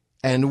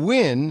and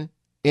win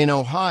in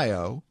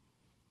Ohio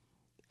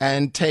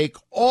and take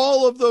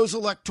all of those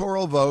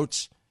electoral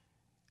votes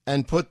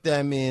and put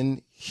them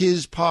in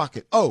his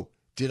pocket. Oh,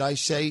 did I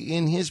say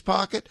in his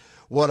pocket?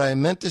 What I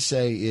meant to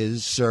say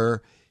is,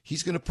 sir,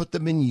 he's going to put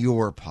them in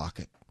your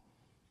pocket.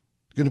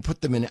 He's going to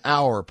put them in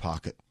our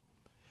pocket.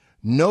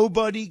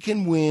 Nobody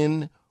can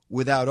win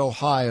without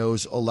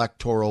Ohio's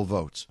electoral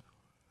votes.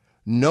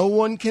 No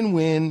one can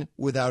win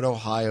without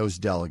Ohio's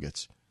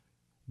delegates.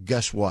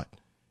 Guess what?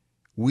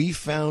 We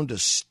found a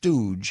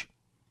stooge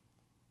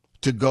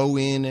to go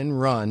in and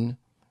run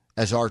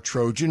as our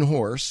Trojan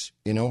horse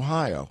in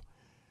Ohio.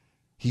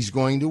 He's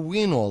going to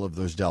win all of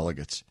those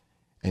delegates,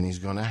 and he's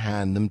going to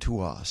hand them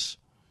to us.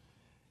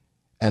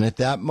 And at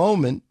that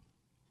moment,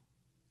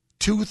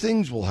 two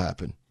things will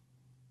happen.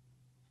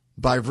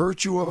 By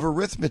virtue of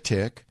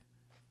arithmetic,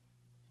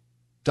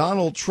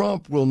 Donald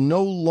Trump will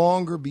no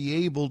longer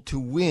be able to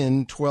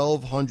win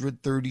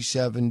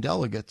 1,237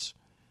 delegates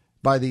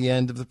by the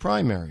end of the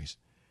primaries,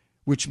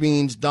 which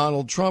means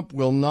Donald Trump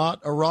will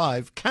not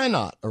arrive,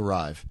 cannot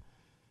arrive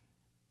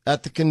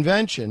at the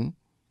convention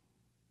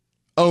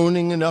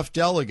owning enough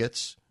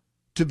delegates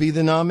to be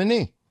the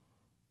nominee.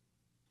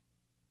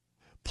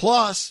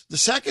 Plus, the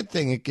second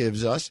thing it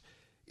gives us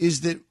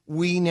is that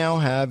we now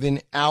have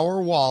in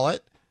our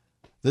wallet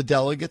the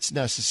delegates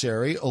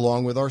necessary,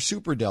 along with our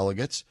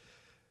superdelegates,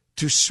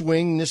 to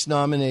swing this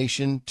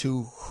nomination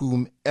to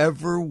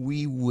whomever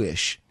we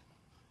wish.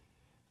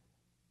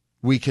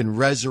 We can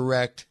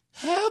resurrect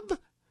Heb,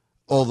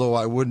 although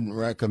I wouldn't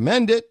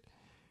recommend it.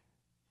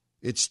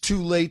 It's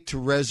too late to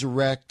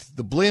resurrect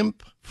the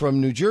blimp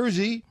from New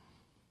Jersey.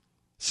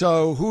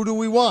 So who do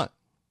we want?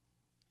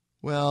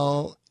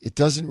 Well, it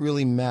doesn't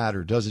really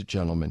matter, does it,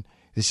 gentlemen?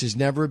 This has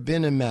never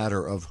been a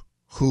matter of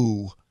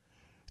who.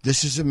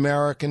 This is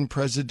American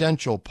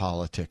presidential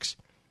politics.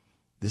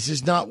 This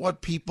is not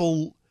what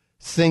people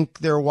think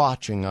they're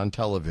watching on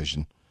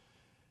television.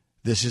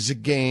 This is a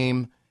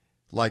game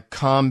like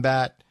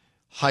combat,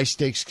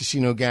 high-stakes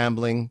casino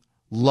gambling,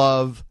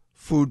 love,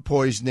 food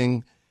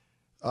poisoning.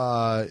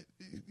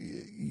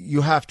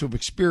 You have to have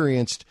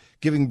experienced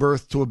giving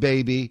birth to a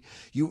baby.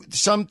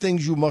 Some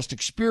things you must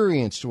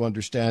experience to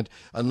understand,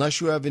 unless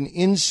you have an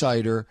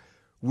insider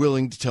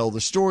willing to tell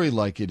the story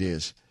like it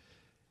is.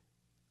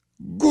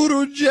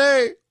 Guru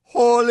Jay,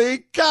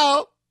 holy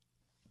cow.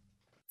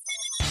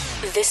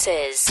 This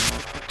is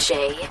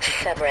Jay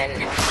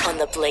Severin on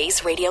the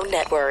Blaze Radio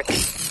Network.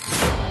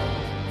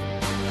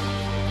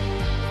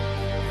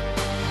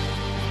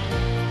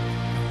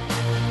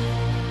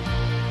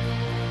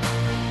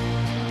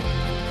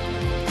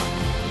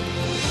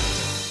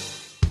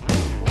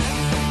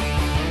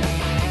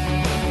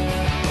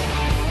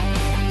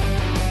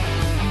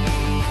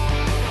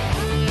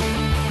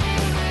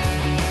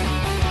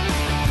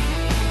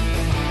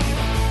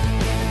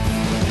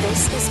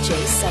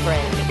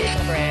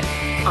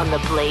 on the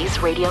Blaze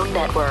Radio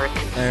Network.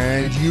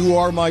 And you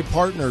are my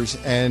partners,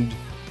 and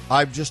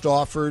I've just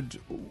offered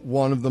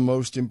one of the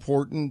most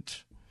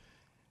important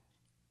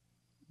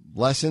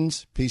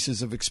lessons,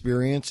 pieces of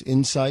experience,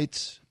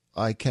 insights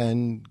I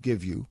can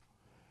give you.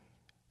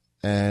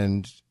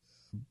 And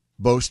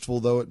boastful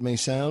though it may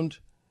sound,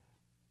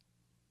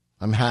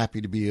 I'm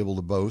happy to be able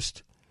to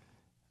boast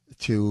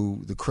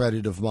to the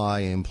credit of my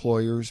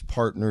employers,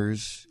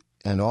 partners,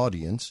 and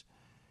audience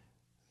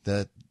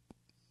that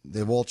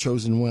they've all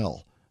chosen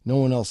well. No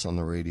one else on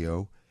the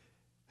radio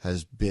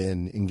has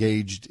been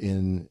engaged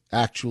in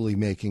actually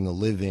making a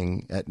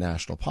living at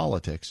national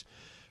politics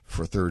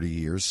for 30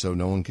 years, so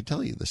no one can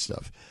tell you this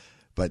stuff.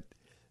 But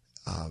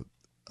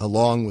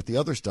along with the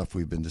other stuff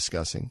we've been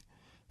discussing,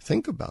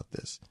 think about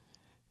this.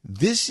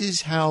 This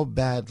is how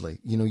badly,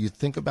 you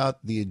think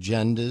about the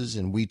agendas,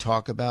 and we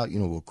talk about,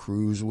 will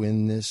Cruz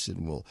win this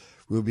and will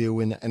Rubio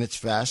win that? And it's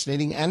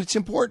fascinating and it's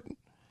important.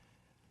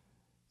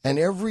 And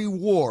every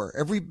war,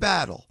 every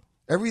battle,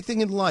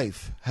 everything in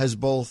life has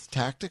both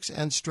tactics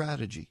and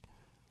strategy.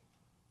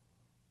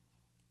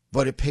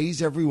 But it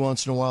pays every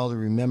once in a while to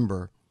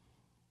remember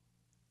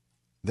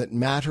that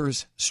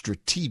matters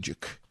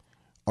strategic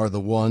are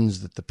the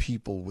ones that the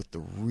people with the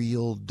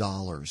real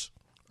dollars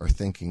are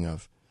thinking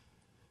of.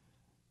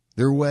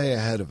 They're way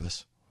ahead of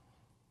us.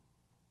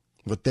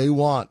 What they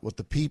want, what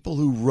the people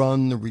who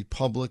run the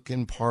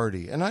Republican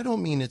Party, and I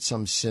don't mean it's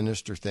some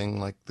sinister thing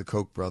like the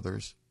Koch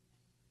brothers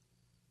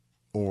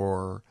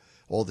or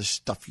all this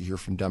stuff you hear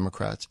from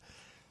Democrats.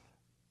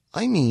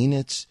 I mean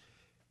it's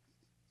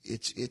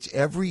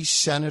every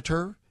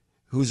senator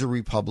who's a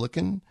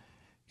Republican,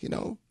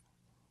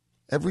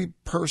 every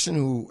person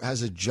who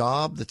has a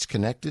job that's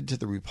connected to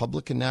the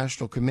Republican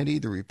National Committee,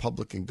 the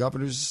Republican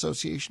Governors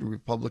Association, the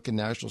Republican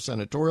National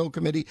Senatorial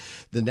Committee,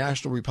 the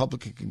National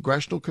Republican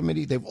Congressional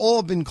Committee. They've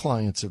all been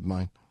clients of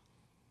mine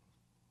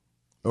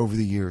over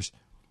the years.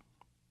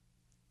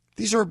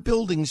 These are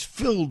buildings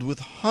filled with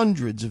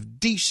hundreds of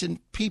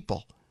decent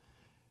people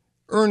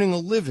earning a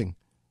living.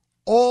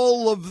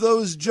 All of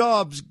those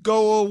jobs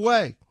go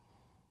away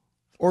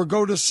or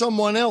go to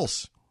someone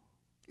else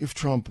if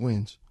Trump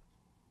wins.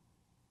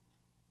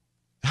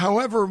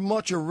 However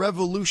much a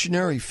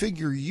revolutionary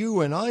figure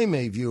you and I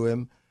may view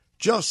him,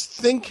 just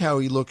think how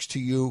he looks to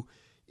you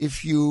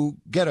if you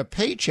get a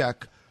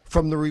paycheck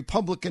from the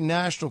Republican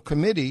National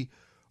Committee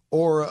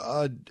or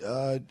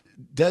a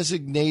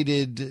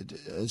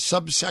designated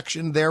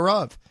subsection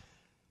thereof.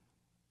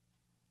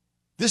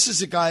 This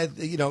is a guy,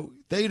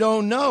 they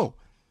don't know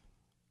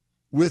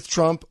with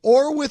Trump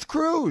or with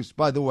Cruz,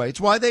 by the way. It's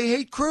why they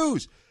hate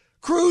Cruz.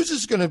 Cruz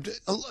is going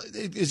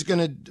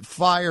to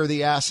fire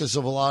the asses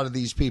of a lot of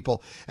these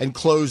people and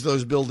close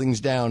those buildings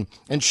down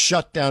and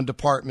shut down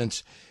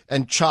departments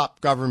and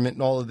chop government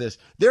and all of this.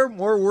 They're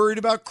more worried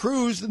about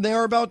Cruz than they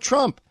are about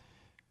Trump.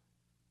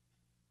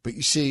 But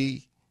you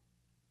see,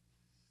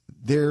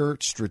 their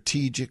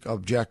strategic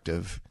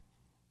objective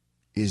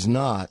is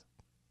not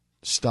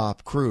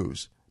stop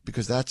Cruz,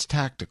 because that's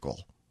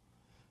tactical.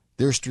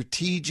 Their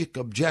strategic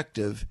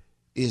objective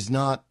is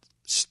not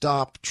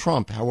stop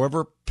Trump,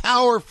 however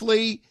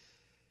powerfully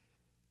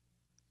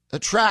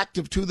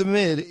attractive to the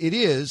mid it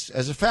is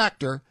as a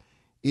factor.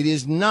 It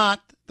is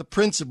not the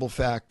principal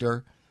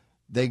factor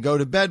they go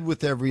to bed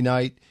with every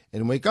night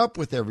and wake up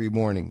with every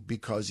morning,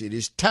 because it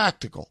is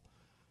tactical.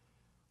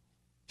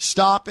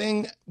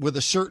 Stopping with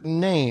a certain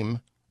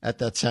name at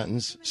that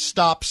sentence,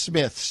 stop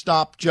Smith,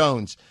 stop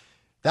Jones,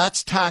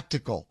 that's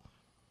tactical.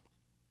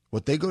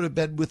 What they go to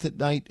bed with at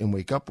night and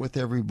wake up with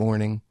every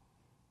morning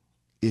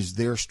is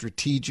their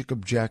strategic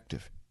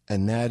objective,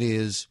 and that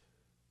is,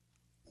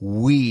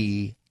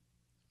 we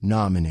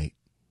nominate.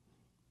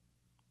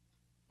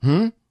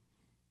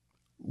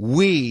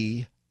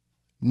 We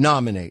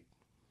nominate.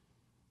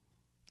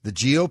 The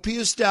GOP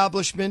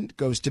establishment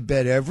goes to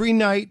bed every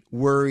night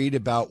worried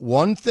about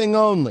one thing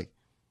only.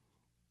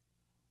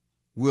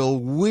 Will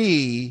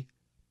we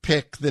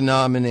pick the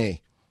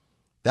nominee?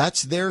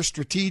 That's their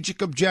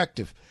strategic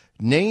objective.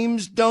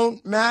 Names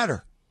don't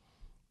matter.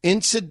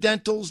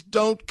 Incidentals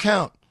don't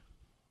count.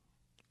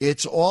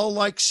 It's all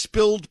like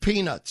spilled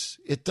peanuts.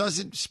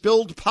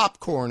 Spilled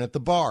popcorn at the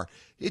bar.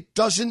 It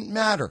doesn't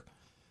matter.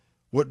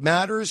 What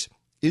matters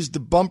is the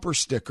bumper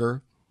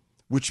sticker,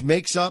 which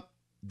makes up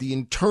the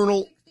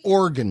internal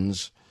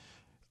organs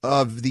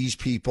of these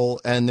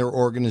people and their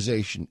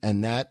organization.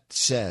 And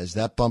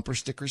that bumper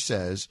sticker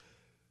says,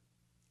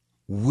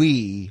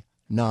 we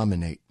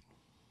nominate.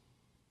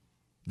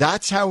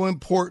 That's how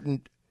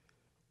important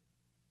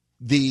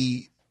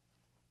the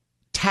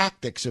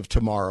tactics of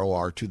tomorrow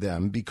are to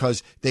them,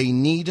 because they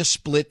need a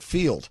split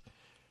field.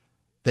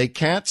 They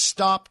can't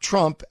stop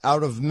Trump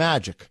out of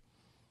magic.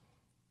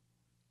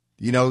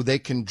 They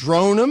can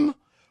drone him,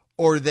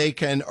 or they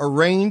can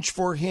arrange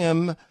for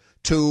him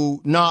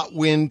to not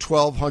win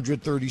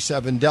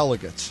 1,237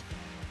 delegates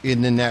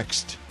in the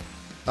next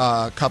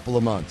couple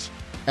of months.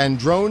 And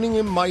droning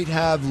him might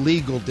have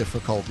legal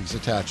difficulties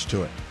attached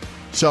to it.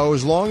 So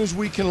as long as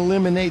we can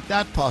eliminate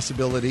that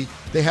possibility,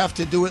 they have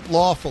to do it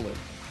lawfully.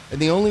 And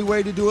the only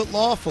way to do it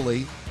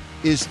lawfully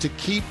is to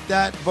keep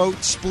that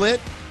vote split,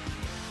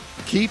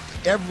 keep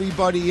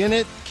everybody in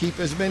it, keep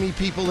as many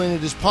people in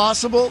it as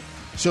possible,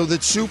 so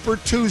that Super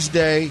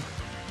Tuesday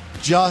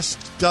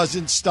just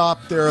doesn't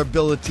stop their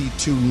ability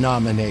to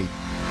nominate.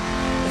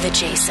 The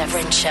Jay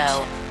Severin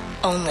Show,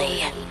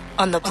 only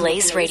on the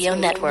Blaze Radio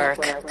Network.